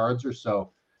cards or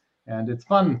so. And it's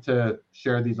fun to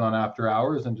share these on After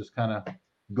Hours and just kind of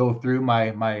go through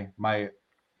my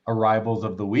arrivals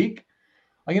of the week.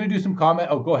 I'm going to do some comment.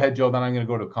 Oh, go ahead, Joe. Then I'm going to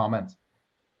go to comments.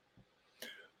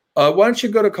 Why don't you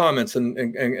go to comments and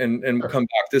sure. Come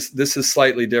back? This is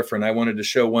slightly different. I wanted to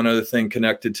show one other thing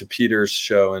connected to Peter's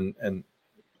show and.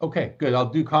 Okay, good. I'll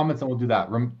do comments and we'll do that.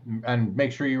 And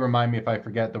make sure you remind me if I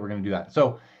forget that we're going to do that.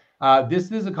 So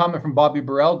this is a comment from Bobby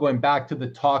Burrell going back to the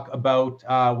talk about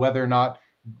whether or not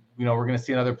we're going to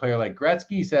see another player like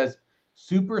Gretzky. He says,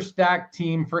 super stacked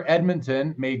team for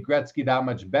Edmonton made Gretzky that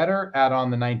much better. Add on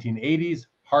the 1980s.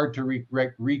 Hard to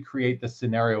recreate the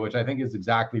scenario, which I think is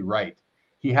exactly right.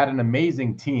 He had an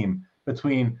amazing team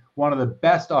between one of the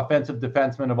best offensive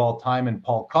defensemen of all time in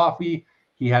Paul Coffey.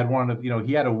 He had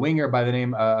he had a winger by the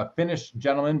name, a Finnish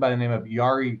gentleman by the name of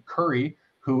Jari Kurri,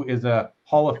 who is a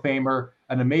Hall of Famer,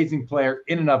 an amazing player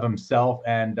in and of himself.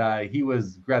 And he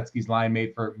was Gretzky's line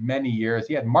mate for many years.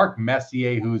 He had Mark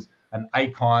Messier, who's an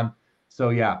icon. So,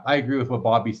 yeah, I agree with what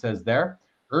Bobby says there.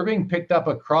 Irving picked up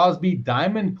a Crosby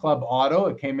Diamond Club auto.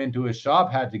 It came into his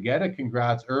shop, had to get it.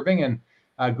 Congrats, Irving. And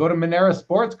go to Monera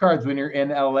Sports Cards when you're in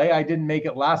LA. I didn't make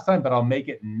it last time, but I'll make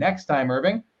it next time,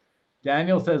 Irving.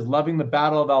 Daniel says, loving the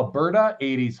Battle of Alberta,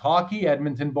 80s hockey.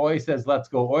 Edmonton boy says, let's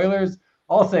go Oilers.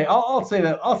 I'll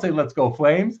say let's go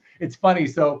Flames. It's funny.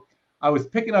 So I was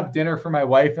picking up dinner for my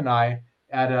wife and I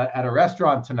at a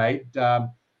restaurant tonight,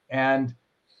 and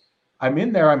I'm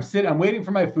in there. I'm waiting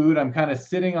for my food. I'm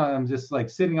just like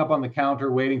sitting up on the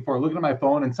counter waiting for it, looking at my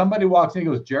phone, and somebody walks in and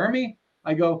goes, Jeremy?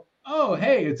 I go, oh,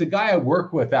 hey, it's a guy I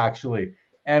work with actually.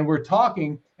 And we're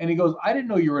talking, and he goes, I didn't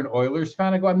know you were an Oilers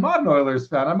fan. I go, I'm not an Oilers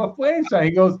fan. I'm a Flames fan.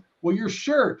 He goes, well, your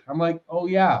shirt. I'm like, oh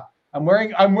yeah. I'm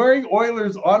wearing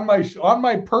Oilers on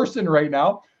my person right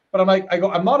now, but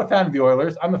I'm not a fan of the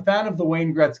Oilers. I'm a fan of the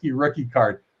Wayne Gretzky rookie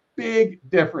card. Big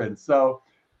difference. So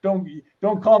don't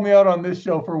call me out on this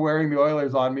show for wearing the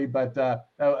Oilers on me, but that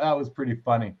was pretty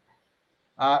funny.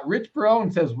 Rich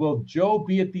Barone says, will Joe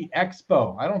be at the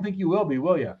Expo? I don't think you will be,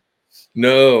 will you?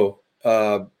 No.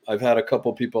 I've had a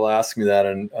couple people ask me that,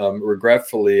 and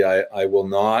regretfully, I will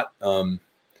not.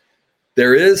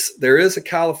 There is a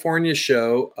California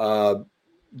show,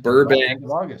 Burbank, end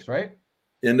of August, right?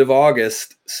 End of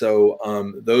August. So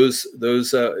those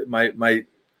my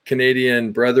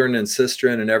Canadian brethren and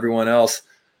sisterin and everyone else,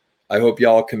 I hope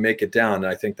y'all can make it down.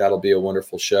 I think that'll be a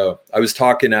wonderful show. I was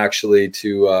talking actually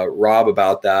to Rob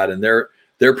about that, and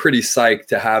they're pretty psyched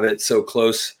to have it so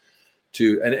close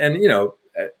to and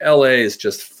LA is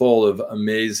just full of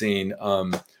amazing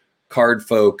card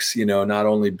folks, not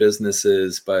only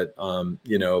businesses, but,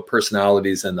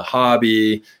 personalities in the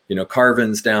hobby,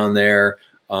 Carvin's down there,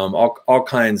 all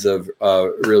kinds of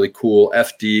really cool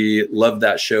FD. Love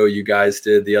that show you guys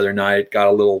did the other night. Got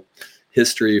a little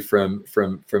history from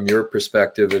your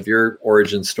perspective of your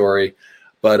origin story.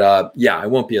 But I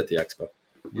won't be at the Expo.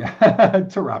 Yeah,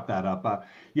 to wrap that up.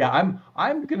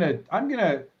 I'm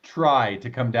gonna try to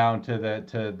come down to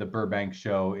the Burbank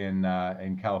show in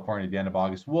California at the end of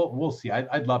August. We'll see.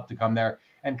 I'd love to come there,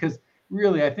 and because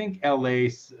really I think LA,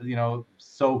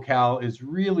 SoCal is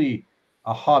really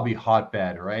a hobby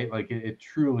hotbed, right? Like it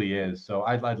truly is. So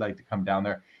I'd like to come down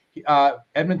there.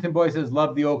 Edmonton boy says,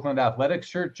 love the Oakland Athletics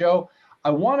shirt, Joe. I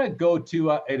want to go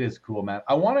to, it is cool, man.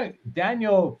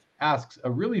 Daniel asks a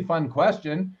really fun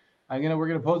question. We're going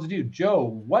to pose it to you.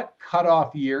 Joe, what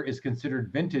cutoff year is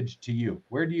considered vintage to you?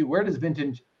 Where does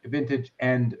vintage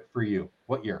end for you?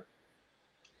 What year?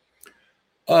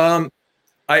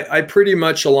 I pretty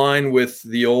much align with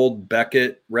the old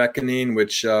Beckett reckoning,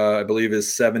 which I believe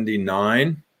is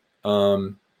 79.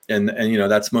 And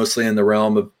that's mostly in the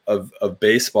realm of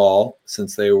baseball,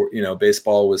 since they were,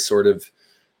 baseball was sort of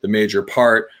the major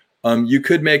part. You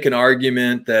could make an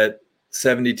argument that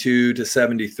 72 to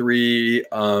 73,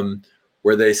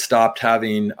 where they stopped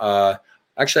having,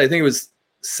 actually, I think it was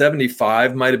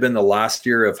 75 might've been the last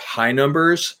year of high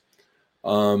numbers.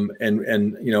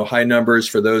 High numbers,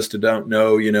 for those who don't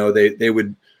know,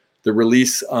 the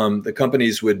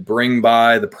companies would bring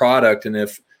by the product. And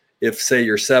if say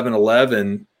your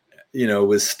 7-Eleven,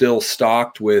 was still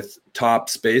stocked with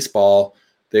Topps baseball,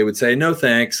 they would say, no,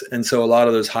 thanks. And so a lot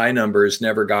of those high numbers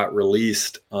never got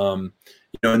released,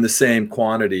 in the same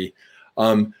quantity.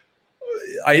 I'd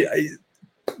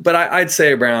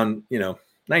say around,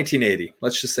 1980,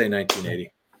 let's just say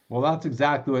 1980. Well, that's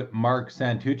exactly what Mark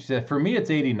Santucci said. For me, it's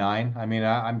 89. I mean,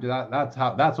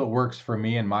 that's what works for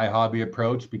me in my hobby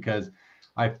approach, because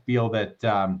I feel that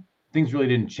things really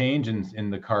didn't change in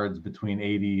the cards between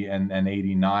 80 and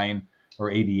 89,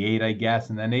 or 88, I guess.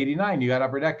 And then 89, you got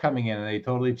Upper Deck coming in, and they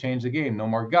totally changed the game. No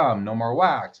more gum, no more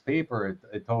wax, paper.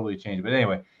 It totally changed. But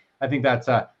anyway, I think that's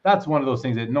one of those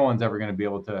things that no one's ever going to be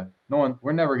able to.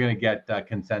 We're never going to get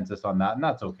consensus on that, and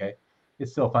that's okay.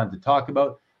 It's still fun to talk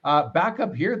about. Back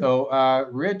up here, though,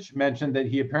 Rich mentioned that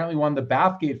he apparently won the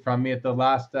Bathgate from me at the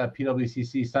last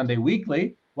PWCC Sunday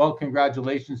Weekly. Well,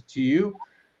 congratulations to you,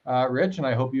 Rich, and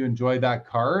I hope you enjoyed that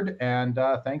card. And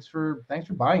thanks for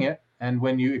buying it. And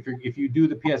if you do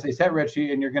the PSA set, Rich,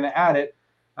 and you're going to add it,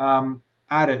 and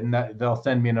they'll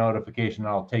send me a notification,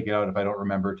 and I'll take it out if I don't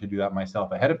remember to do that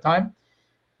myself ahead of time.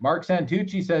 Mark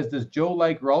Santucci says, does Joe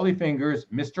like Rollie Fingers,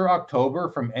 Mr. October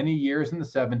from any years in the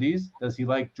 70s? Does he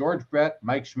like George Brett,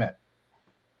 Mike Schmidt?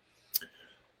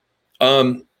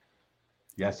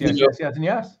 Yes, and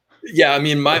yes. Yeah, I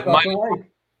mean,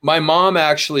 my mom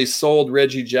actually sold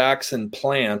Reggie Jackson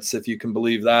plants, if you can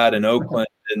believe that, in Oakland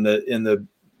in the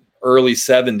early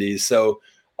 70s. So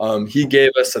he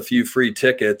gave us a few free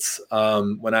tickets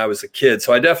when I was a kid.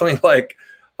 So I definitely like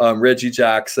Reggie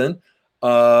Jackson.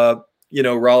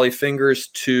 Rollie Fingers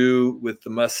too, with the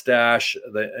mustache,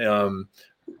 the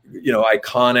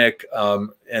iconic,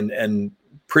 and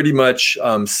pretty much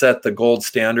set the gold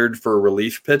standard for a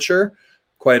relief pitcher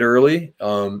quite early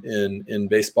in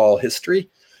baseball history.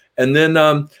 And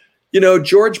then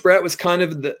George Brett was kind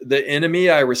of the enemy.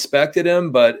 I respected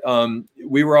him, but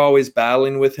we were always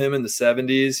battling with him in the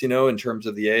 70s, in terms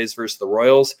of the A's versus the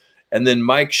Royals. And then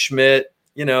Mike Schmidt,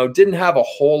 didn't have a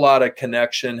whole lot of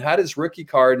connection. Had his rookie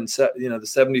card and the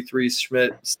 73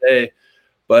 Schmidt stay,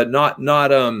 but not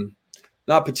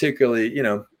particularly.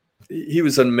 He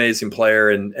was an amazing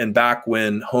player, and back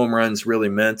when home runs really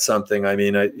meant something. I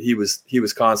mean, he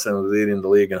was constantly leading the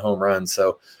league in home runs.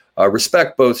 So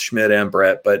respect both Schmidt and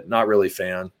Brett, but not really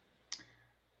fan.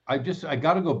 I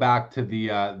got to go back to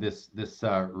the this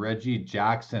Reggie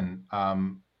Jackson.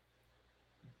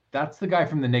 That's the guy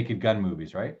from the Naked Gun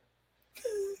movies, right?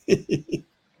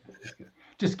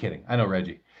 Just kidding. I know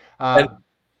Reggie.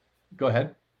 Go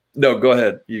ahead. No, go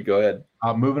ahead. You go ahead.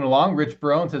 Moving along, Rich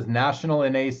Barone says National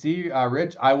in AC.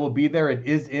 Rich, I will be there. It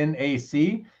is in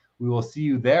AC. We will see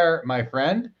you there, my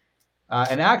friend.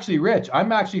 And actually, Rich,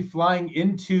 I'm actually flying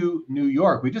into New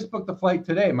York. We just booked the flight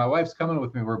today. My wife's coming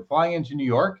with me. We're flying into New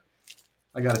York.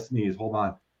 I got to sneeze. Hold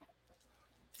on.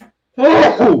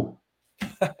 Oh!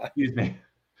 Excuse me.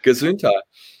 Gesundheit.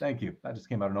 Thank you. That just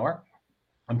came out of nowhere.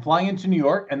 I'm flying into New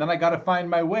York, and then I got to find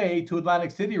my way to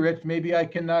Atlantic City, Rich. Maybe I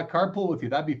can carpool with you.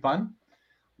 That'd be fun.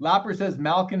 Lapper says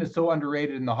Malkin is so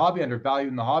underrated in the hobby, undervalued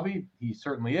in the hobby. He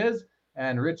certainly is.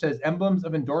 And Rich says Emblems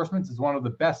of Endorsements is one of the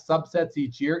best subsets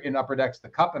each year in Upper Decks the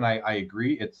Cup, and I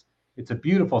agree. It's a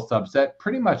beautiful subset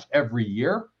pretty much every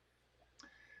year.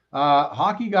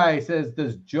 Hockey Guy says,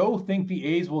 does Joe think the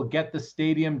A's will get the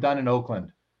stadium done in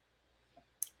Oakland?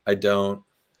 I don't.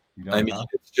 I mean,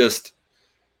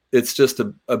 it's just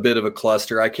a bit of a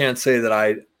cluster. I can't say that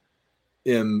I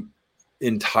am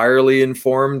entirely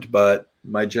informed, but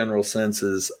my general sense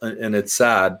is, and it's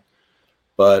sad,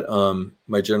 but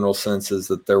my general sense is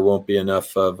that there won't be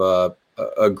enough of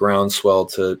a groundswell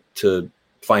to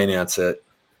finance it.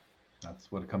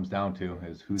 That's what it comes down to,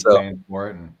 is who's paying for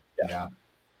it. And yeah.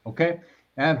 Okay.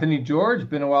 Anthony George,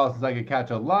 been a while since I could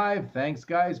catch a live. Thanks,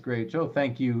 guys. Great show.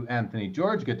 Thank you, Anthony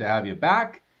George. Good to have you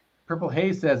back. Purple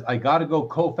Haze says, I got to go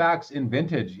Koufax in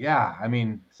vintage. Yeah, I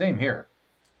mean, same here.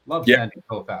 Love Sandy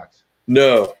Koufax.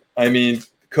 No, I mean,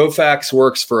 Koufax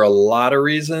works for a lot of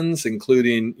reasons,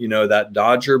 including, that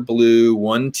Dodger blue,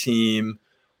 one team.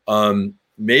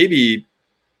 Maybe,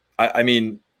 I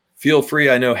mean, feel free.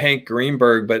 I know Hank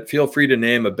Greenberg, but feel free to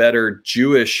name a better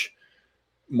Jewish,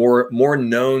 more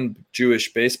known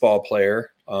Jewish baseball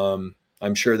player.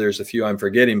 I'm sure there's a few I'm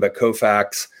forgetting, but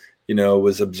Koufax,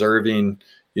 was observing,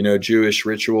 Jewish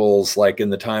rituals like in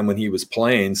the time when he was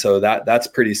playing. So that's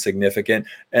pretty significant.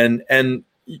 And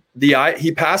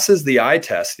he passes the eye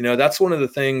test. That's one of the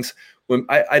things when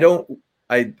I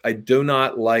do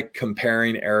not like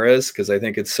comparing eras because I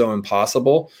think it's so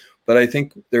impossible. But I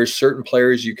think there's certain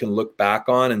players you can look back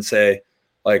on and say,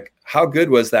 like, how good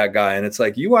was that guy? And it's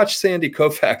like, you watch Sandy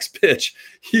Koufax pitch,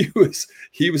 he was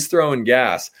throwing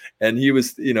gas, and he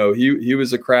was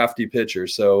a crafty pitcher.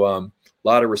 So a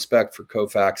lot of respect for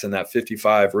Koufax, and that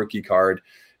 55 rookie card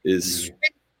is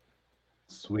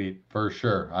sweet for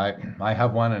sure. I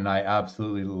have one and I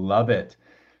absolutely love it.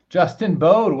 Justin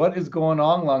Bode, what is going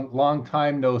on? Long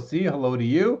time no see. Hello to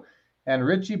you. And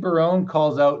Richie Barone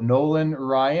calls out Nolan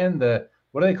Ryan,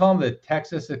 what do they call him? The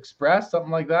Texas Express, something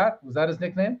like that. Was that his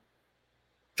nickname?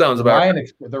 Sounds about Ryan,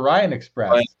 right. The Ryan Express.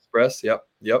 Ryan Express. Yep.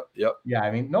 Yeah, I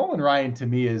mean, Nolan Ryan to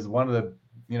me is one of the,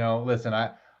 listen,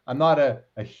 I'm not a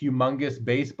humongous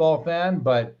baseball fan,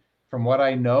 but from what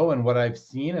I know and what I've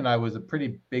seen, and I was a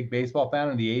pretty big baseball fan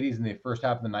in the 80s and the first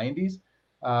half of the 90s,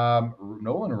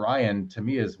 Nolan Ryan to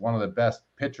me is one of the best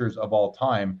pitchers of all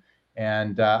time.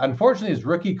 And unfortunately, his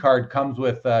rookie card comes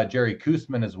with Jerry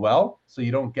Koosman as well. So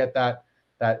you don't get that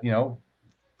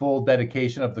full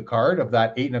dedication of the card of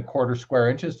that 8 1/4 square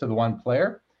inches to the one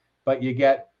player. But you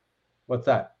get, what's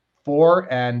that? 4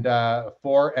 and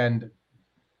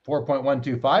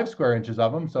 4.125 square inches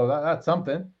of them. So that's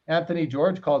something. Anthony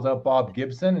George calls out Bob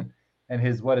Gibson and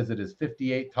his, his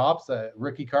 58 Topps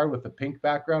rookie card with the pink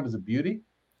background is a beauty.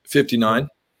 59.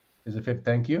 Is it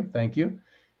 50? Thank you.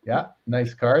 Yeah,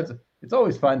 nice cards. It's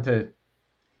always fun to.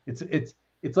 It's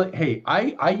like, hey,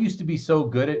 I used to be so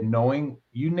good at knowing.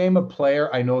 You name a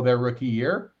player, I know their rookie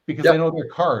year because I know their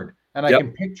card and I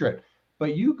can picture it.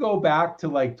 But you go back to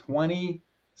like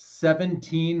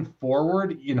 2017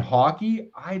 forward in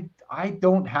hockey, I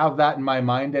don't have that in my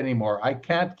mind anymore. I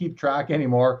can't keep track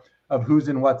anymore of who's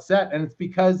in what set, and it's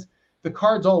because the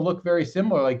cards all look very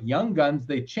similar. Like Young Guns,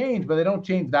 they change, but they don't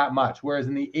change that much. Whereas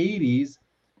in the 80s.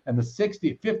 And the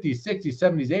 60s, 50s, 60s,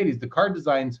 70s, 80s, the card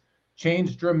designs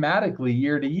changed dramatically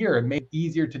year to year. It made it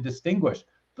easier to distinguish.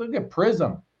 Look at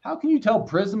Prism. How can you tell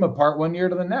Prism apart one year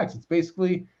to the next? It's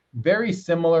basically very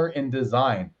similar in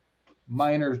design.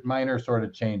 Minor sort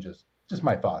of changes. Just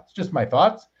my thoughts.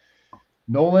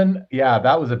 Nolan, yeah,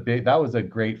 that was a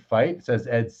great fight, says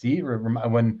Ed C.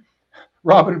 When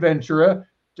Robin Ventura,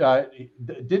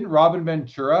 didn't Robin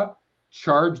Ventura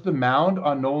charge the mound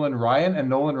on Nolan Ryan, and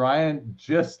Nolan Ryan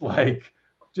just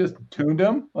tuned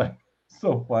him? Like,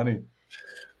 so funny.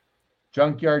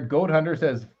 Junkyard Goat Hunter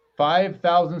says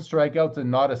 5,000 strikeouts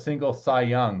and not a single Cy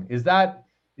Young. Is that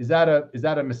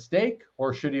a mistake,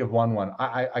 or should he have won one?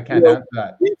 I can't answer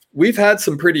that. We've had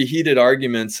some pretty heated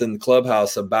arguments in the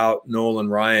clubhouse about Nolan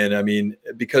Ryan. I mean,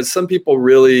 because some people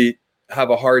really have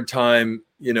a hard time,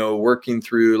 working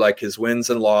through like his wins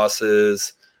and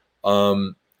losses.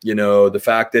 The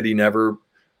fact that he never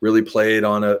really played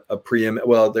on a preeminent.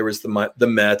 Well, there was the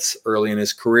Mets early in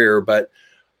his career, but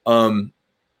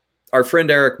our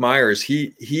friend Eric Myers,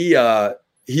 he's a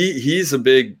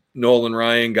big Nolan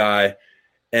Ryan guy,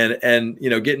 and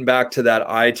getting back to that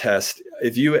eye test,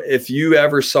 if you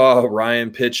ever saw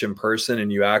Ryan pitch in person and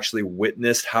you actually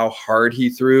witnessed how hard he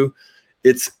threw,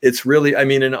 it's really, I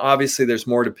mean, and obviously there's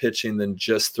more to pitching than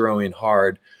just throwing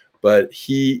hard. But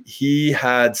he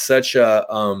had such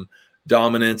a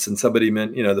dominance, and somebody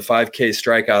meant, the 5K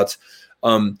strikeouts.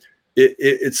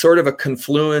 It's sort of a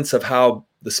confluence of how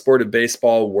the sport of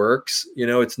baseball works.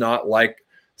 It's not like,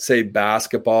 say,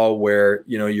 basketball where,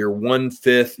 you're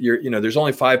 1/5, there's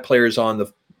only 5 players on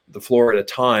the floor at a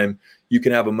time. You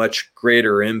can have a much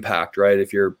greater impact, right?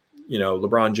 If you're,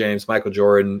 LeBron James, Michael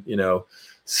Jordan,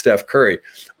 Steph Curry.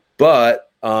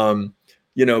 But,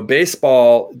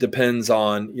 baseball depends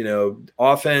on,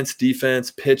 offense,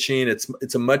 defense, pitching.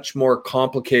 It's a much more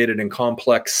complicated and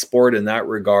complex sport in that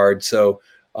regard. So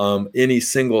any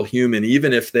single human,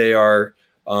 even if they are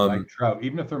Mike Trout,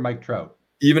 even if they're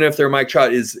Mike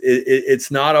Trout,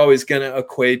 it's not always going to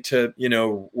equate to,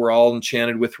 we're all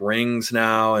enchanted with rings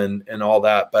now and all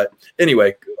that. But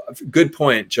anyway, good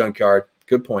point, Junkyard.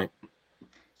 Good point.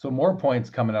 So more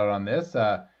points coming out on this.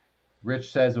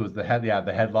 Rich says it was the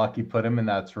headlock he put him in.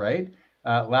 That's right.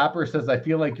 Lapper says, I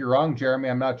feel like you're wrong, Jeremy.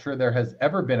 I'm not sure there has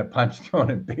ever been a punch thrown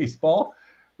in baseball.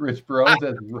 Rich Bro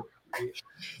says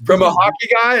from a hockey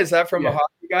guy. Is that from a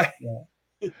hockey guy?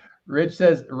 Yeah. Rich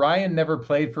says Ryan never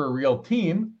played for a real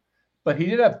team, but he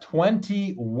did have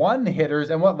 21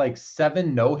 hitters and like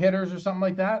 7 no-hitters or something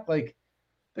like that. Like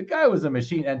the guy was a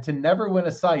machine, and to never win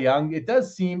a Cy Young, it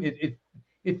does seem it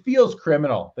feels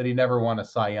criminal that he never won a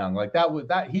Cy Young. Like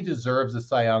that he deserves a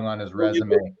Cy Young on his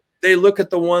resume. They look at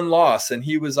the one loss, and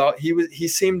he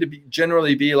seemed to be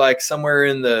generally be like somewhere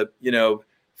in the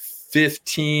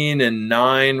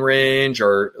 15-9 range,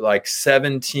 or like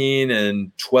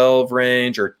 17-12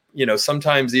 range, or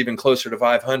sometimes even closer to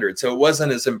 500. So it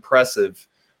wasn't as impressive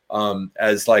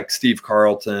as like Steve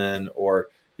Carlton or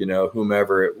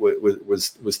whomever it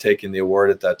was taking the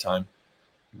award at that time.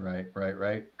 Right.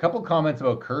 A couple comments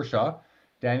about Kershaw.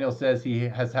 Daniel says he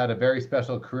has had a very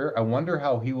special career. I wonder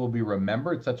how he will be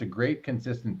remembered. Such a great,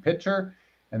 consistent pitcher.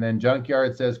 And then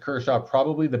Junkyard says Kershaw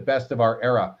probably the best of our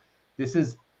era. This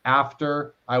is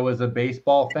after I was a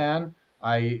baseball fan.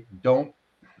 I know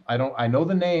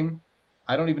the name.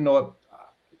 I don't even know it.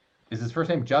 Is his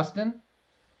first name Justin?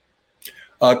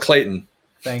 Clayton.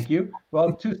 Thank you.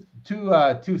 Well, two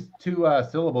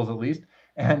syllables at least,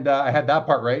 and I had that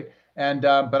part right. And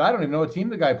but I don't even know what team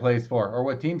the guy plays for or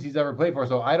what teams he's ever played for.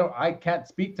 So I can't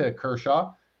speak to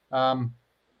Kershaw. I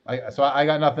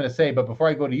got nothing to say. But before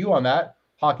I go to you on that,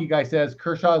 Hockey Guy says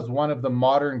Kershaw is one of the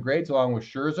modern greats along with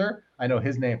Scherzer. I know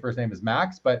his first name is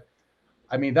Max, but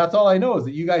I mean that's all I know is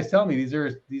that you guys tell me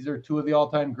these are two of the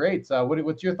all-time greats.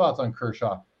 What's your thoughts on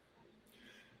Kershaw?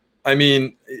 I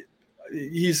mean,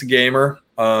 he's a gamer.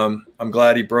 I'm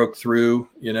glad he broke through.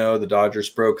 The Dodgers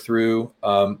broke through.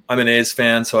 I'm an A's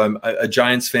fan, so I'm a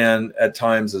Giants fan at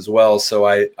times as well. So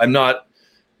I'm not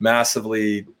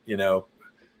massively,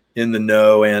 in the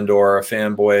know and or a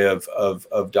fanboy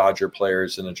of Dodger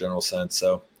players in a general sense.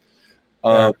 So,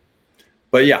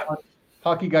 but yeah.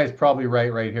 Hockey Guy's probably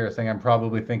right here, saying I'm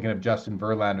probably thinking of Justin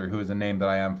Verlander, who is a name that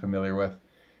I am familiar with.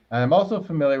 And I'm also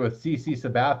familiar with CC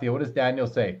Sabathia. What does Daniel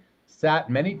say?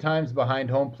 Sat many times behind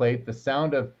home plate. The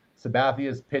sound of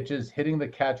Sabathia's pitches hitting the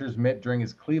catcher's mitt during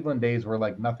his Cleveland days were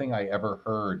like nothing I ever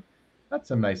heard. That's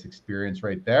some nice experience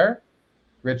right there.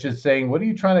 Rich is saying, what are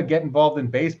you trying to get involved in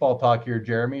baseball talk here,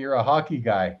 Jeremy? You're a hockey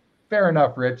guy. Fair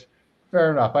enough, Rich.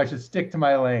 Fair enough. I should stick to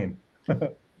my lane.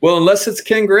 Well, unless it's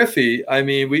Ken Griffey. I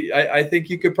mean, I think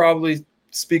you could probably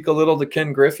speak a little to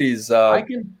Ken Griffey's.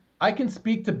 I can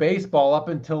speak to baseball up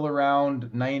until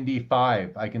around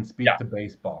 95. I can speak to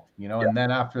baseball, and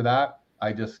then after that,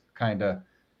 I just kind of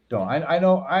don't.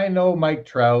 I know Mike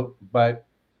Trout, but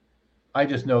I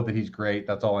just know that he's great.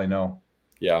 That's all I know.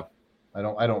 Yeah. I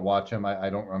don't watch him.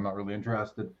 I'm not really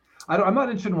interested. I'm not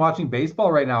interested in watching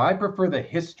baseball right now. I prefer the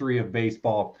history of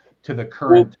baseball to the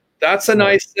current. Well, that's a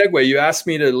nice segue. You asked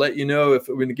me to let you know if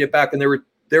we're going to get back, and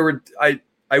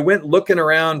I went looking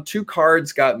around. 2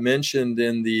 cards got mentioned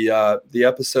in the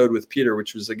episode with Peter,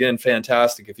 which was again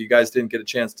fantastic. If you guys didn't get a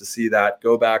chance to see that,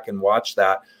 go back and watch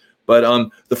that. But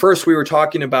the first we were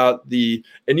talking about I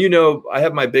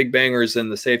have my big bangers in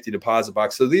the safety deposit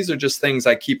box. So these are just things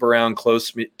I keep around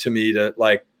close to me to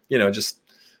just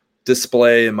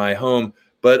display in my home.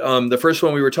 But the first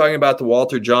one we were talking about, the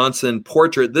Walter Johnson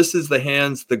portrait. This is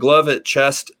the glove at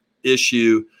chest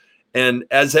issue. And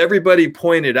as everybody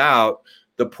pointed out,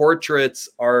 the portraits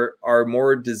are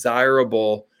more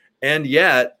desirable, and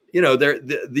yet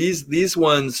these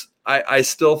ones I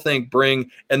still think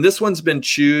and this one's been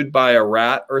chewed by a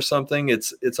rat or something.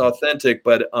 It's authentic,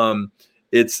 but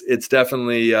it's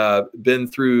definitely been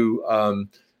through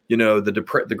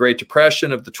the Great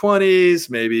Depression of the 20s,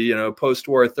 maybe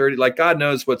post-war 30. Like God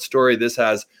knows what story this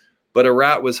has, but a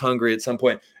rat was hungry at some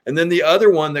point. And then the other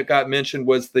one that got mentioned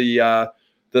was the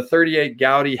 38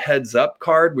 Gaudy heads up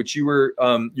card, which you were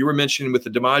mentioning with the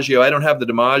DiMaggio. I don't have the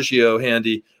DiMaggio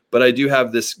handy, but I do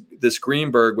have this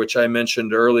Greenberg, which I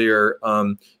mentioned earlier,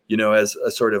 as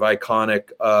a sort of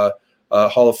iconic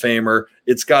Hall of Famer.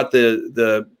 It's got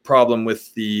the problem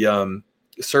with the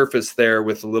surface there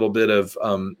with a little bit of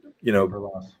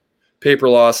paper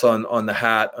loss on the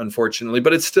hat, unfortunately,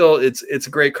 but it's a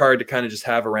great card to kind of just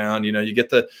have around.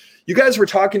 You guys were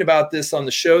talking about this on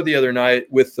the show the other night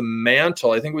with the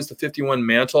mantle. I think it was the 51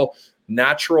 mantle,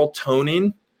 natural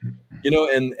toning,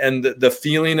 and the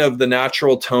feeling of the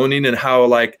natural toning and how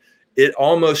like it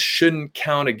almost shouldn't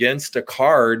count against a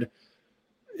card.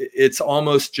 It's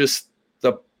almost just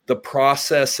the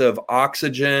process of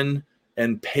oxygen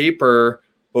and paper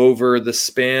over the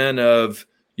span of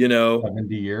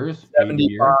 70 years,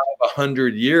 75,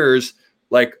 100 years.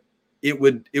 Like it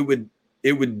would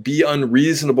be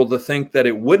unreasonable to think that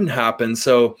it wouldn't happen.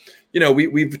 So,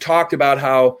 we've talked about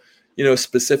how,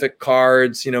 specific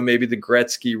cards, maybe the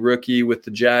Gretzky rookie with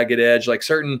the jagged edge, like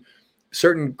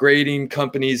certain grading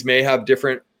companies may have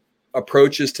different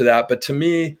approaches to that. But to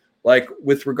me, like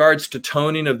with regards to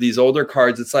toning of these older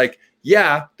cards, it's like,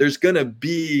 yeah, there's going to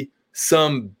be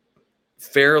some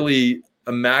fairly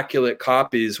immaculate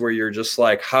copies where you're just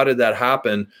like, how did that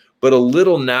happen? But a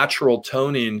little natural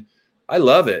toning, I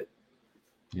love it.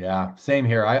 Yeah, same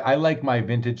here. I like my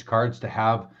vintage cards to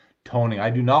have toning. I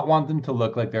do not want them to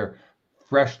look like they're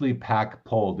freshly pack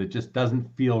pulled. It just doesn't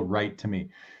feel right to me.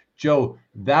 Joe,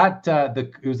 that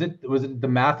was it the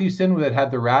Mathewson that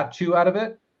had the rat chew out of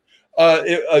it?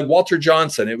 Walter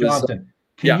Johnson. It was Johnson.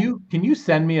 Can you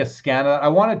send me a scan of that? I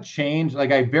want to change.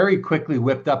 Like, I very quickly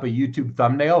whipped up a YouTube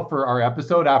thumbnail for our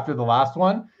episode after the last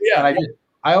one. Yeah. And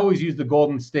I always use the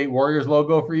Golden State Warriors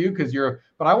logo for you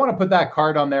but I want to put that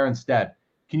card on there instead.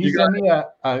 Can you send me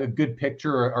a good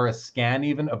picture or a scan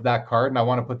even of that card? And I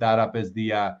want to put that up as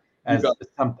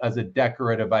as a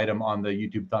decorative item on the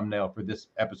YouTube thumbnail for this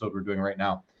episode we're doing right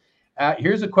now.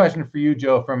 Here's a question for you,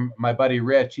 Joe, from my buddy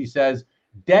Rich. He says,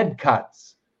 dead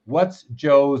cuts. What's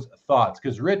Joe's thoughts?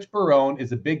 Because Rich Barone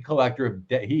is a big collector of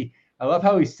I love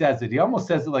how he says it. He almost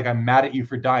says it like, I'm mad at you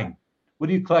for dying. What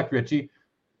do you collect, Richie?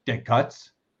 Dead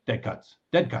cuts, dead cuts,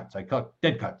 dead cuts. I collect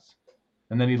dead cuts.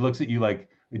 And then he looks at you like,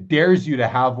 it dares you to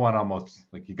have one almost.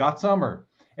 Like, you got some? Or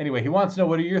anyway, he wants to know,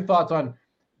 what are your thoughts on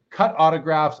cut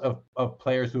autographs of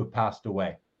players who have passed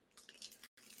away?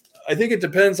 I think it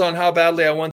depends on how badly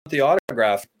I want the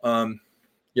autograph.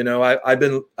 I've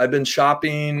been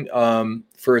shopping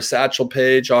for a Satchel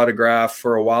Paige autograph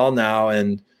for a while now,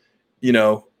 and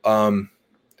if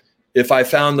I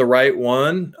found the right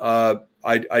one,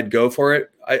 I'd go for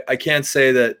it. I can't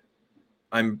say that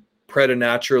I'm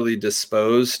preternaturally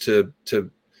disposed to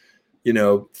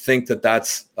think that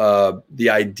that's the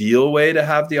ideal way to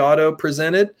have the auto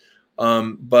presented,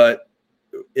 but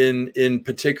in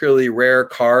particularly rare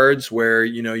cards where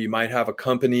you might have a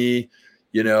company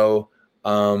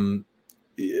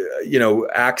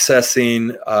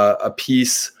accessing a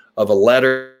piece of a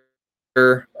letter,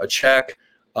 a check,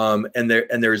 and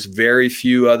there's very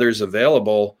few others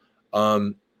available.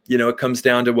 It comes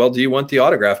down to, well, do you want the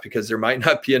autograph? Because there might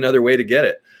not be another way to get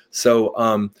it.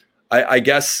 So I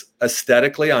guess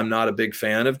aesthetically, I'm not a big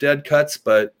fan of dead cuts,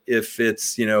 but if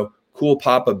it's, Cool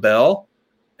Papa Bell,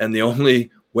 and the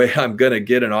only way I'm going to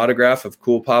get an autograph of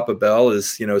Cool Papa Bell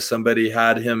is, somebody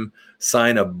had him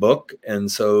sign a book.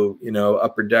 And so,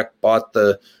 Upper Deck bought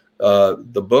the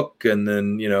book and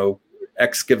then,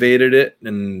 excavated it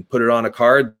and put it on a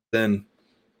card, then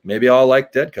maybe I'll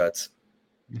like dead cuts.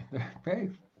 Okay.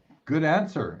 Good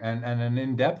answer. And an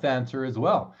in-depth answer as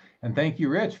well. And thank you,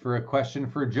 Rich, for a question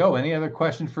for Joe. Any other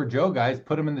questions for Joe, guys?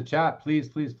 Put them in the chat, please,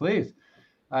 please, please.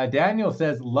 Daniel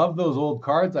says, love those old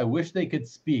cards. I wish they could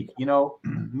speak.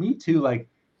 Me too. Like,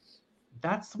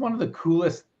 that's one of the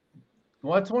coolest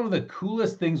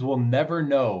things we'll never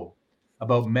know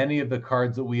about many of the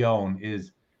cards that we own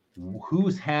is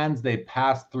whose hands they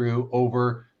pass through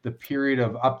over the period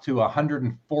of up to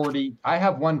 140. I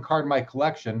have one card in my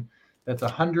collection that's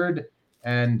 100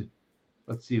 and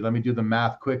let's see, let me do the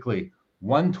math quickly.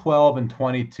 112 and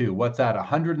 22. What's that?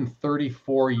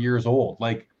 134 years old.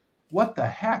 Like, what the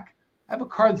heck? I have a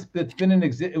card that's been in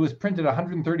it was printed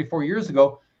 134 years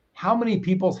ago. How many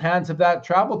people's hands have that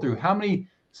traveled through? How many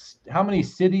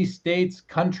cities, states,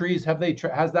 countries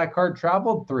has that card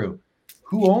traveled through?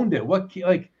 Who owned it?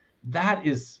 That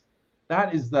is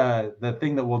the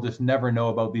thing that we'll just never know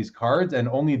about these cards, and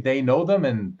only they know them,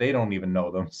 and they don't even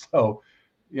know them. So,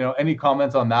 any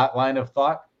comments on that line of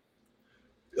thought?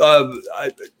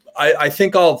 I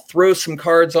think I'll throw some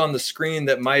cards on the screen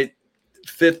that might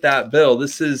fit that bill.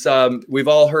 This is we've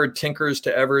all heard Tinkers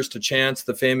to Evers to Chance,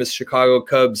 the famous Chicago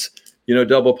Cubs,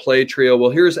 double play trio.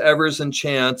 Well, here's Evers and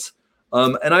Chance,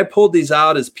 and I pulled these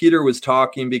out as Peter was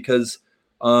talking because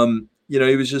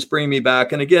he was just bringing me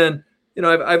back. And again,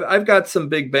 I've got some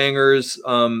big bangers.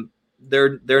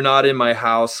 They're not in my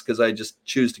house because I just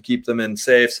choose to keep them in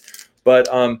safes. But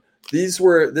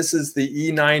this is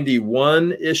the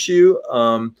E91 issue.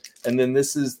 And then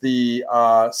this is the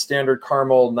Standard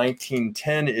Caramel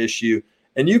 1910 issue.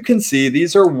 And you can see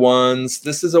these are ones.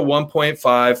 This is a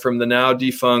 1.5 from the now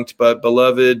defunct but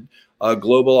beloved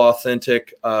Global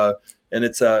Authentic. And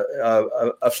it's a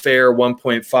fair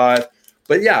 1.5.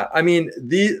 But yeah, I mean,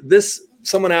 this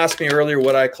someone asked me earlier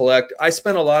what I collect. I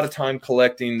spent a lot of time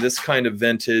collecting this kind of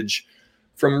vintage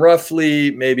from roughly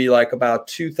maybe like about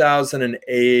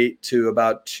 2008 to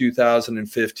about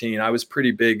 2015. I was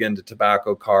pretty big into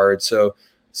tobacco cards, so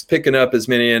it's picking up as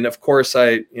many. And of course,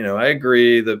 I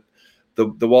agree that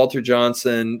the Walter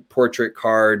Johnson portrait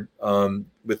card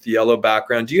with the yellow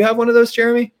background. Do you have one of those,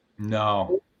 Jeremy?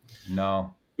 No.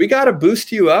 We got to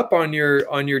boost you up on your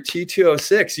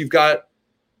T206. You've got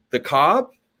the Cobb.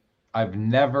 I've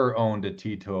never owned a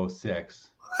T206.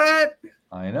 What?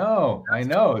 I know.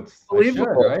 It's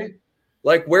unbelievable, right?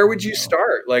 Like, where would you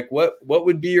start? Like, what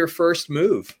would be your first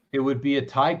move? It would be a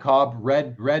Ty Cobb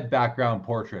red background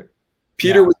portrait.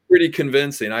 Peter was pretty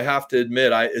convincing. I have to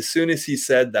admit, as soon as he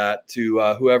said that to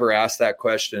whoever asked that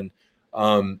question,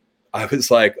 I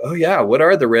was like, oh yeah, what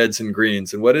are the reds and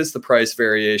greens, and what is the price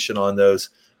variation on those?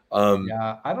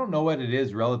 I don't know what it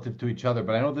is relative to each other,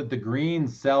 but I know that the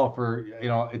greens sell for,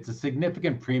 it's a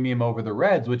significant premium over the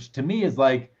reds, which to me is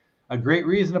like a great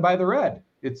reason to buy the red.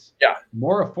 It's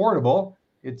more affordable.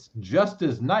 It's just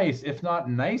as nice, if not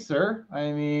nicer.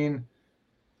 I mean,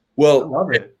 I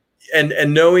love it.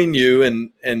 And knowing you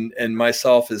and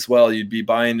myself as well, you'd be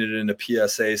buying it in a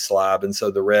PSA slab, and so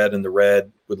the red and the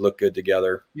red would look good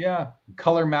together. Yeah,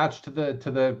 color match to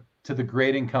the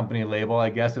grading company label, I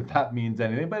guess, if that means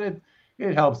anything. But it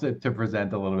helps it to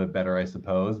present a little bit better, I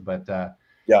suppose. But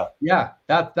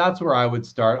that's where I would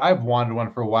start. I've wanted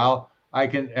one for a while.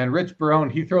 And Rich Barone,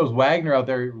 he throws Wagner out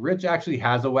there. Rich actually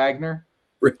has a Wagner.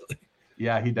 Really?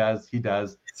 Yeah, he does.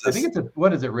 I think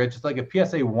what is it, Rich? It's like a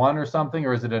PSA 1 or something,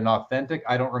 or is it an authentic?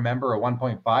 I don't remember, a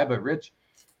 1.5, but Rich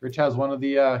has one of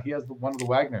the one of the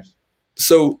Wagners.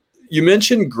 So you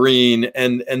mentioned green,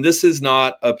 and this is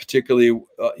not a particularly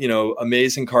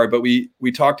amazing card, but we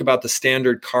talked about the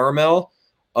standard caramel,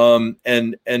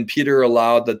 and Peter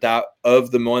allowed that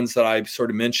of the ones that I sort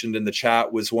of mentioned in the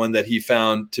chat was one that he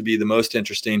found to be the most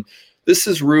interesting. This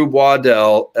is Rube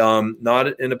Waddell,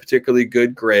 not in a particularly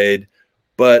good grade,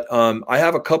 but I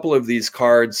have a couple of these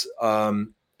cards. I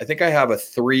think I have a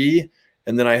 3,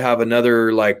 and then I have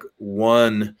another like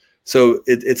 1. So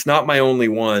it's not my only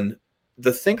one.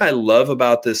 The thing I love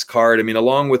about this card, I mean,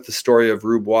 along with the story of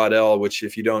Rube Waddell, which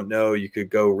if you don't know, you could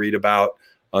go read about.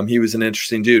 He was an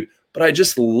interesting dude, but I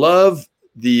just love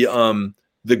the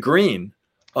green.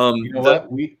 You know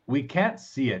what? We can't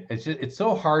see it. It's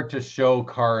so hard to show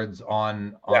cards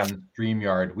on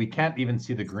StreamYard. We can't even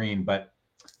see the green, but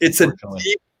it's a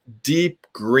deep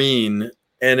green,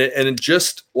 and it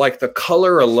just like the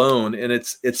color alone, and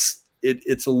it's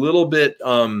a little bit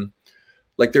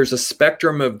like there's a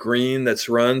spectrum of green that's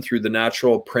run through the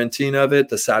natural printing of it.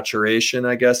 The saturation,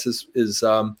 I guess, is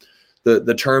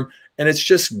the term, and it's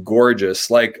just gorgeous.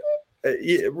 Like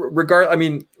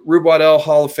Rube Waddell,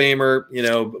 Hall of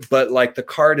Famer, but like the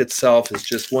card itself is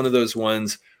just one of those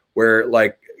ones where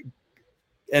like,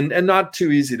 and not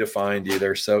too easy to find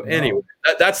either. So anyway,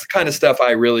 that's the kind of stuff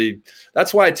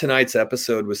that's why tonight's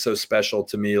episode was so special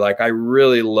to me. Like I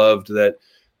really loved that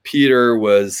Peter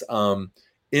was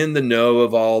in the know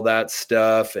of all that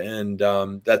stuff, and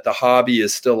that the hobby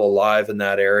is still alive in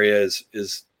that area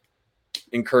is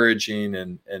encouraging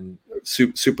and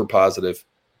super positive.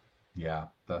 Yeah,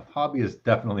 the hobby is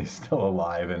definitely still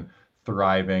alive and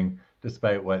thriving,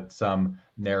 despite what some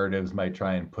narratives might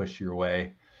try and push your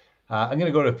way. I'm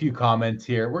going to go to a few comments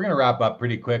here. We're going to wrap up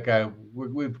pretty quick.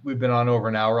 We've been on over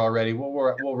an hour already.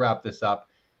 We'll wrap this up.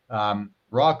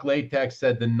 Rock Latex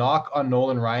said the knock on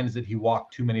Nolan Ryan is that he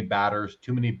walked too many batters,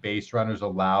 too many base runners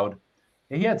allowed.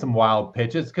 He had some wild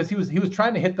pitches because he was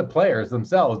trying to hit the players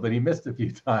themselves, but he missed a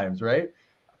few times, right?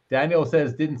 Daniel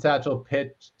says, didn't Satchel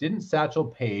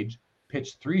Paige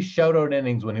pitch 3 shutout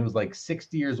innings when he was like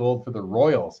 60 years old for the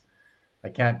Royals? I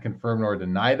can't confirm nor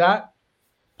deny that.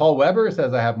 Paul Weber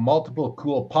says, I have multiple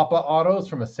cool Papa autos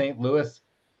from a St. Louis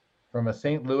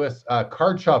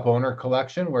card shop owner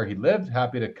collection where he lived.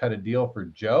 Happy to cut a deal for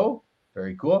Joe.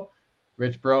 Very cool.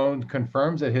 Rich Brown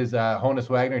confirms that his Honus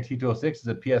Wagner T206 is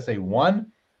a PSA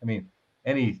 1. I mean,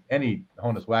 any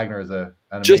Honus Wagner is an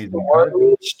amazing card.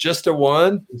 Just a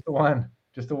 1?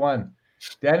 Just a 1.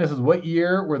 Daniel says, what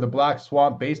year were the Black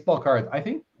Swamp baseball cards? I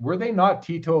think, were they not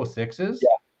T206s? Yeah,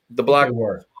 the Black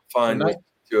were. Fine.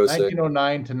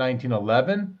 1909 to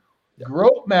 1911. Yeah.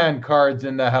 Gropeman cards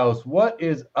in the house. What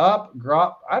is up,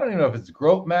 Grop? I don't even know if it's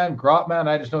Gropman.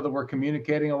 I just know that we're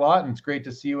communicating a lot, and it's great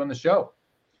to see you on the show.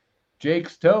 Jake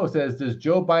Stowe says, does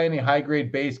Joe buy any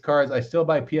high-grade base cards? I still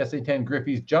buy PSA 10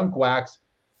 Griffey's junk wax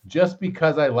just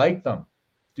because I like them.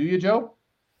 Do you, Joe?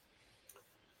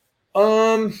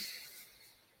 I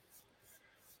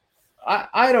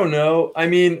don't know. I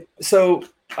mean, so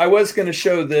I was going to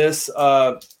show this.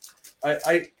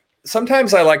 I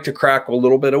sometimes I like to crack a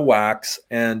little bit of wax,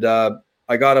 and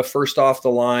I got a first off the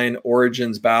line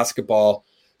Origins basketball.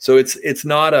 So it's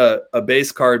not a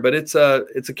base card, but it's a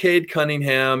Cade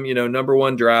Cunningham,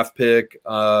 #1 draft pick,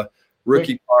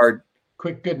 rookie card.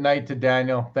 quick good night to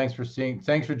Daniel. Thanks for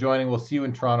joining. We'll see you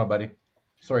in Toronto, buddy.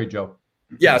 Sorry, Joe.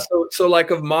 Yeah. So like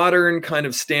of modern kind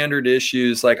of standard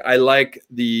issues, like I like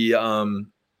the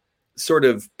sort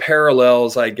of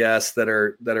parallels, I guess, that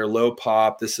are low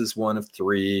pop. This is one of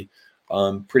 3.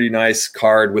 Pretty nice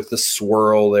card with the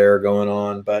swirl there going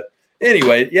on. But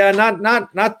anyway, yeah, not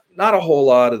a whole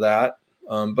lot of that,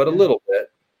 but a little bit.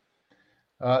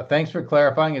 Thanks for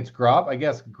clarifying. It's Grop. I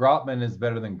guess Gropman is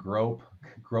better than Gropman.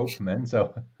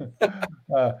 So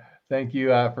thank you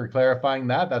for clarifying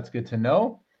that. That's good to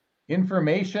know.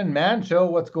 Information Man Show,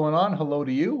 what's going on? Hello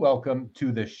to you. Welcome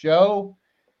to the show.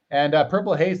 And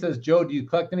Purple Haze says, Joe, do you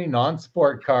collect any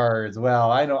non-sport cars? Well,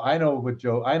 I know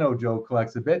Joe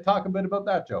collects a bit. Talk a bit about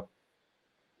that, Joe.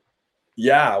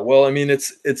 Yeah, well, I mean,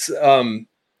 it's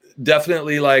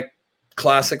definitely like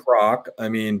classic rock. I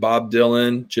mean, Bob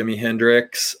Dylan, Jimi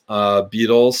Hendrix,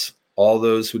 Beatles, all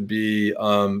those would be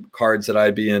cards that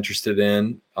I'd be interested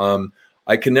in.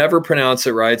 I can never pronounce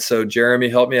it right, so Jeremy,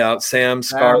 help me out. Sam,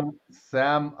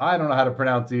 I don't know how to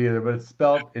pronounce it either, but it's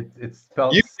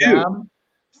spelled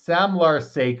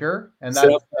Samlar-Saker, and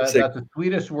that's a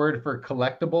Swedish word for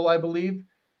collectible, I believe.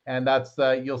 And that's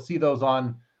you'll see those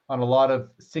on a lot of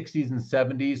 60s and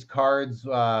 70s cards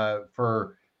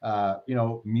for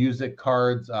music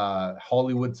cards,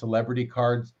 Hollywood celebrity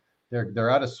cards.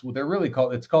 They're really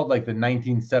called, it's called like the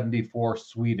 1974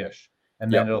 Swedish,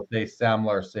 and then it'll say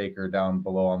Samlar-Saker down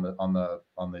below on the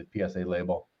PSA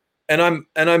label. And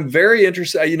I'm very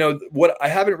interested. What I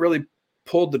haven't really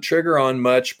pulled the trigger on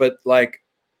much, but like,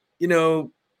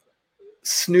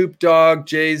 Snoop Dogg,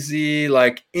 Jay-Z,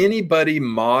 like anybody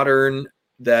modern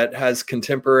that has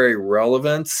contemporary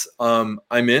relevance, I'm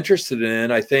interested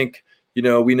in. I think,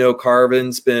 we know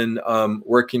Carvin's been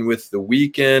working with The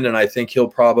Weeknd, and I think he'll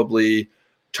probably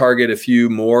target a few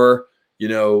more,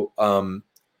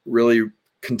 really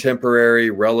contemporary,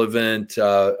 relevant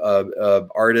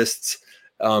artists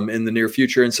in the near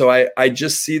future. And so I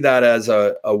just see that as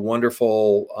a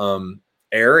wonderful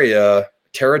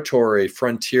territory,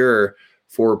 frontier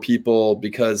for people,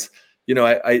 because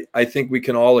I think we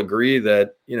can all agree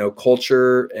that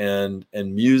culture and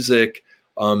music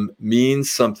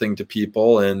means something to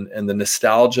people, and the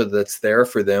nostalgia that's there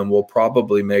for them will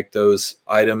probably make those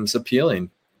items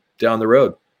appealing down the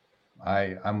road.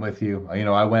 I'm with you.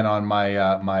 I went on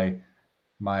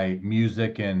my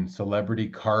music and celebrity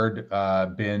card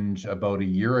binge about a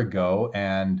year ago,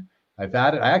 and I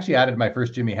actually added my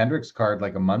first Jimi Hendrix card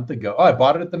like a month ago. Oh, I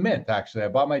bought it at the Mint, actually. I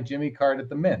bought my Jimi card at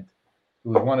the Mint. It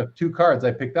was one of 2 cards I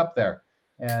picked up there.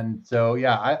 And so,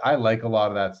 yeah, I like a lot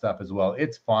of that stuff as well.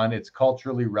 It's fun. It's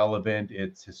culturally relevant.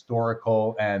 It's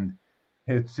historical, and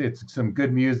it's some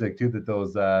good music too that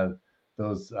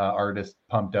those artists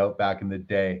pumped out back in the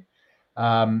day.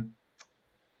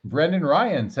 Brendan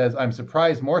Ryan says, I'm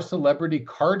surprised more celebrity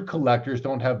card collectors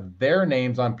don't have their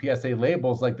names on PSA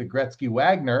labels like the Gretzky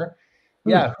Wagner.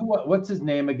 Yeah, what's his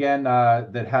name again?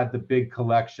 That had the big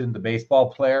collection, the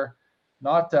baseball player.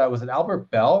 Not was it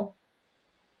Albert Bell?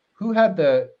 Who had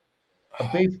a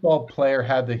baseball player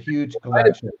had the huge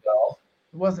collection?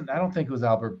 It wasn't. I don't think it was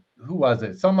Albert. Who was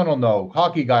it? Someone will know.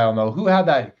 Hockey guy will know. Who had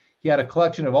that? He had a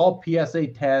collection of all PSA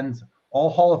 10s,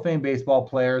 all Hall of Fame baseball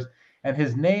players, and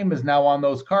his name is now on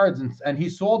those cards, and he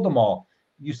sold them all.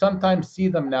 You sometimes see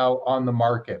them now on the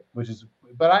market,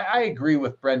 but I agree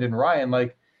with Brendan Ryan.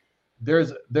 Like,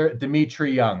 there's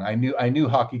Dimitri Young. I knew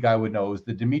Hockey Guy would know. It was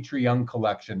the Dimitri Young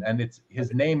collection, and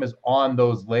his name is on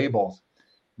those labels.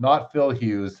 Not Phil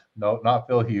Hughes. No, not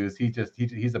Phil Hughes.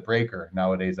 He's a breaker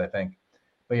nowadays, I think.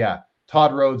 But yeah,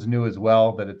 Todd Rhodes knew as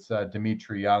well that it's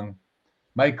Dimitri Young.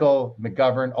 Michael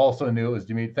McGovern also knew it was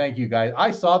Dimitri. Thank you, guys. I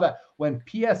saw that when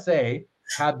PSA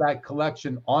had that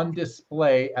collection on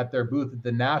display at their booth at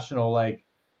the National like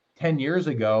 10 years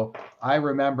ago. I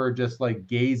remember just like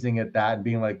gazing at that and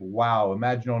being like, wow,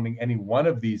 imagine owning any one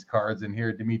of these cards, and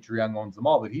here Dimitri Young owns them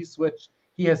all. But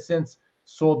he has since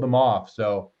sold them off.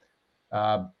 So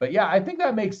but yeah, I think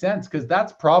that makes sense because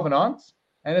that's provenance,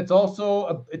 and it's also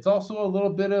a little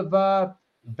bit of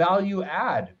value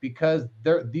add because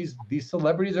these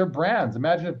celebrities are brands.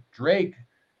 Imagine if Drake,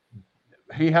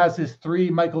 he has his 3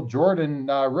 Michael Jordan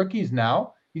rookies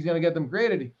now. He's going to get them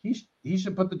graded. He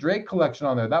should put the Drake collection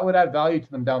on there. That would add value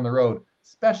to them down the road,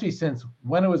 especially since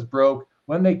when it was broke,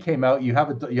 when they came out, you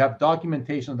have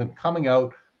documentation of them coming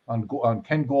out on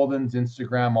Ken Golden's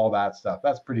Instagram, all that stuff.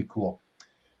 That's pretty cool.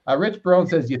 Rich Brown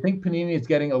says, do you think Panini is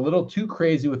getting a little too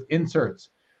crazy with inserts?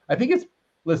 I think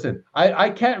listen, I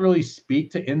can't really speak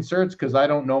to inserts because I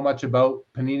don't know much about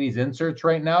Panini's inserts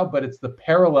right now, but it's the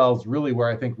parallels really where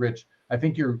I think, Rich, I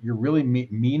think you're really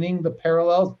meaning the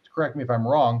parallels. Correct me if I'm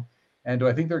wrong. And do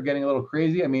I think they're getting a little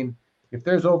crazy? I mean, if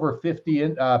there's over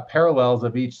 50 parallels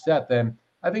of each set, then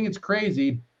I think it's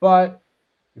crazy. But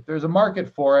if there's a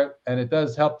market for it and it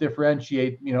does help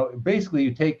differentiate, basically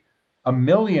you take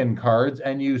 1,000,000 cards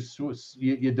and you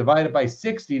divide it by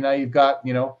 60. Now you've got,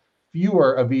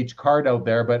 fewer of each card out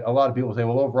there. But a lot of people say,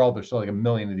 well, overall, there's still like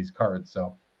 1,000,000 of these cards.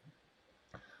 So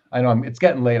I know it's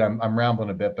getting late. I'm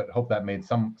rambling a bit, but hope that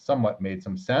somewhat made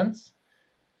some sense.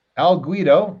 Al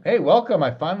Guido, hey, welcome.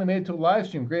 I finally made it to a live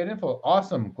stream. Great info.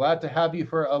 Awesome. Glad to have you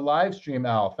for a live stream,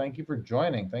 Al. Thank you for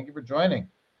joining.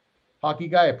 Hockey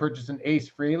Guy, I purchased an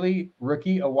Ace Frehley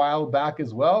rookie a while back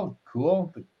as well.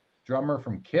 Cool. The drummer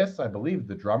from Kiss, I believe,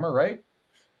 the drummer, right?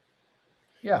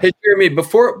 Yeah. Hey, Jeremy,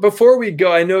 before we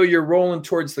go, I know you're rolling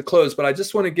towards the close, but I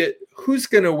just want to get who's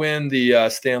going to win the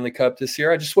Stanley Cup this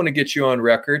year. I just want to get you on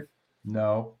record.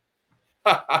 No.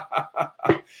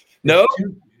 No?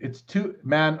 It's two,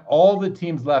 man, all the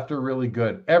teams left are really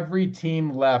good. Every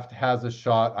team left has a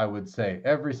shot, I would say.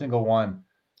 Every single one.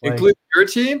 Including your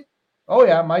team? Oh,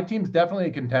 yeah. My team's definitely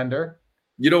a contender.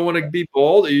 You don't want to be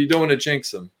bold, or you don't want to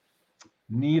jinx them?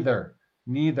 Neither.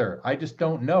 I just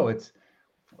don't know.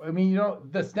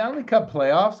 The Stanley Cup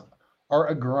playoffs are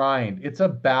a grind. It's a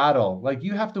battle. Like,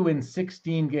 you have to win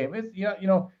 16 games.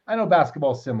 I know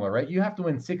basketball's similar, right? You have to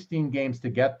win 16 games to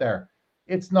get there.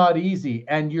 It's not easy,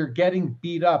 and you're getting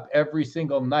beat up every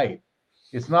single night.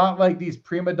 It's not like these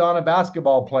prima donna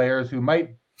basketball players who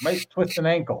might twist an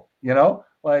ankle, no,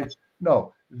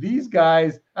 these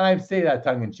guys, and I say that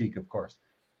tongue in cheek, of course.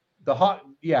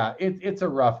 It's a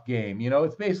rough game.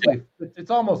 It's basically,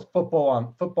 it's almost football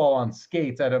on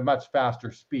skates at a much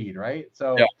faster speed, right?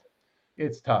 So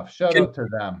It's tough. Shout out to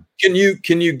them. Can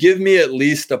you give me at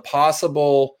least a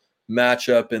possible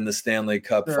matchup in the Stanley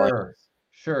Cup final?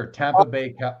 Sure. Tampa,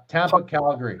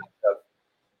 Calgary.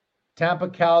 Tampa,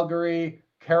 Calgary,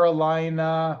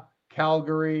 Carolina,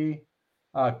 Calgary,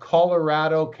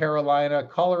 Colorado, Carolina,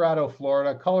 Colorado,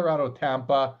 Florida, Colorado,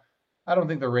 Tampa. I don't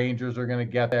think the Rangers are going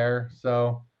to get there.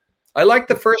 So I like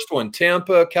the first one,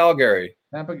 Tampa, Calgary.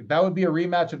 Tampa, that would be a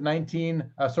rematch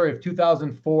of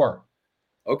 2004.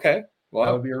 Okay. Well,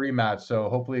 that would be a rematch. So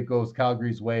hopefully it goes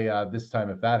Calgary's way this time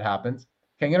if that happens.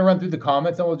 Okay, I'm going to run through the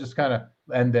comments and we'll just kind of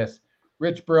end this.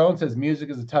 Rich Barone says music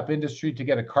is a tough industry to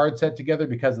get a card set together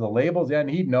because of the labels. Yeah, and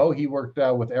he'd know. He worked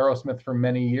with Aerosmith for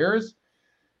many years.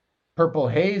 Purple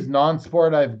Haze,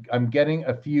 non-sport. I'm getting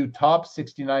a few top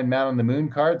 69 Man on the Moon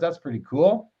cards. That's pretty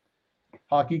cool.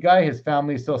 Hockey Guy, his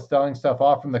family is still selling stuff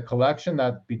off from the collection.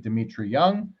 That'd be Dimitri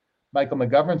Young. Michael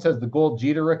McGovern says the gold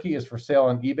Jeter rookie is for sale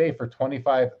on eBay for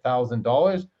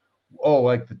 $25,000. Oh,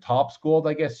 like the Topps gold,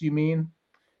 I guess you mean?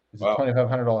 It's a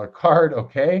 $2,500 card.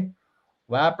 Okay.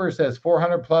 Lapper says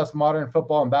 400 plus modern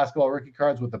football and basketball rookie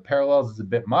cards with the parallels is a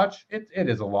bit much. It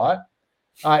is a lot.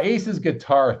 Ace's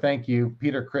guitar. Thank you.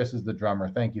 Peter Chris is the drummer.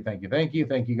 Thank you. Thank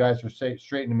you guys for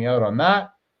straightening me out on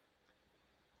that.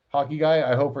 Hockey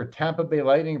Guy, I hope for Tampa Bay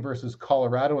Lightning versus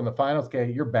Colorado in the finals. Okay,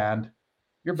 you're banned.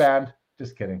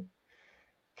 Just kidding.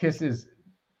 Kiss is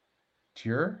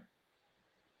pure.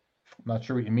 I'm not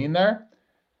sure what you mean there.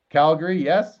 Calgary,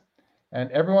 yes. And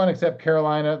everyone except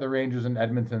Carolina, the Rangers, and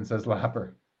Edmonton, says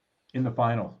Lapper, in the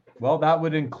finals. Well, that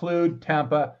would include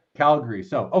Tampa, Calgary.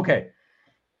 So, okay,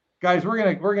 guys, we're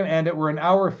gonna end it. We're an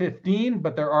hour 15,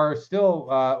 but there are still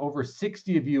over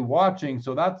 60 of you watching.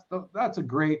 So that's a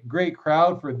great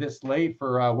crowd for this late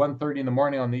for 1:30 in the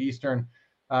morning on the Eastern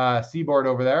Seaboard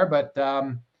over there. But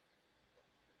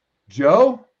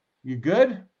Joe, you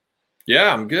good?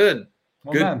 Yeah, I'm good.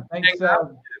 Well, good. Man, thanks.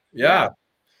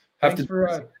 Have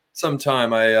to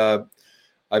sometime.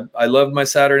 I love my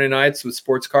Saturday nights with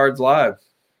Sports Cards Live.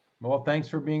 Well, thanks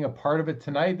for being a part of it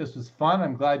tonight. This was fun.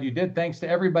 I'm glad you did. Thanks to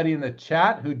everybody in the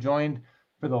chat who joined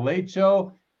for the late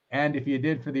show. And if you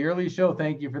did for the early show,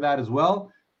 thank you for that as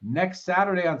well. Next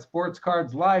Saturday on Sports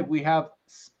Cards Live, we have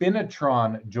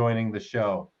Spinatron joining the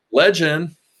show.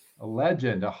 Legend. A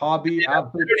legend, a hobby. I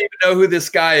don't even know who this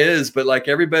guy is, but like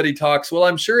everybody talks. Well,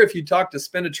 I'm sure if you talk to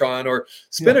Spinatron or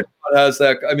Spinatron has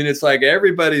that. I mean, it's like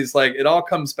everybody's like, it all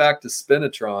comes back to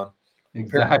Spinatron.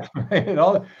 Exactly.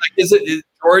 Is it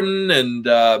Jordan?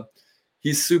 And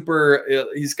he's super.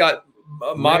 He's got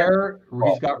modern.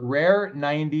 He's got rare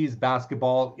 '90s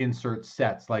basketball insert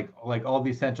sets, like all the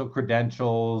essential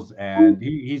credentials, and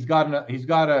he's got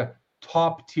a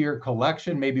top tier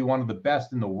collection, maybe one of the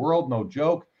best in the world. No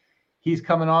joke. He's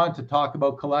coming on to talk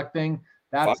about collecting.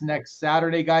 That's next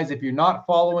Saturday, guys. If you're not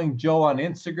following Joe on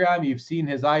Instagram, you've seen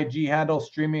his IG handle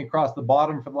streaming across the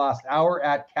bottom for the last hour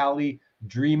at Cali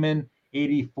Dreamin'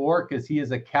 84 because he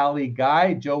is a Cali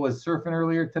guy. Joe was surfing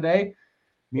earlier today.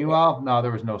 Meanwhile, no,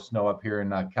 there was no snow up here in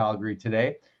Calgary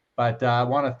today. But I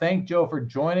want to thank Joe for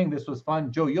joining. This was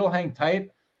fun. Joe, you'll hang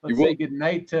tight. Let's say good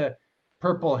night to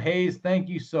Purple Haze. Thank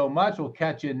you so much. We'll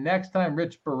catch you next time.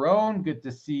 Rich Barone, good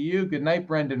to see you. Good night,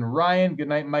 Brendan Ryan. Good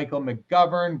night, Michael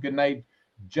McGovern. Good night,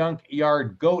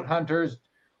 Junkyard Goat Hunters.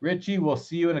 Richie, we'll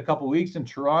see you in a couple weeks in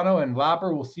Toronto, and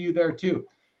Lapper, we'll see you there too.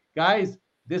 Guys,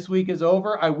 this week is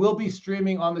over. I will be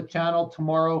streaming on the channel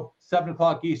tomorrow, 7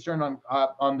 o'clock Eastern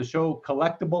on the show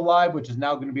Collectible Live, which is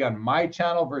now going to be on my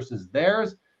channel versus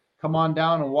theirs. Come on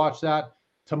down and watch that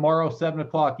tomorrow, 7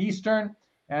 o'clock Eastern.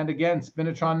 And again,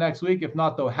 Spinatron next week. If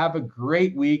not, though, have a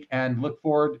great week and look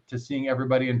forward to seeing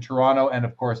everybody in Toronto and,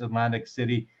 of course, Atlantic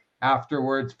City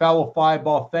afterwards. Fellow Five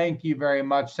Ball, thank you very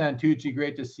much. Santucci,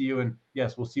 great to see you. And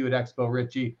yes, we'll see you at Expo,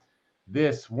 Richie.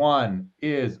 This one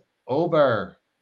is over.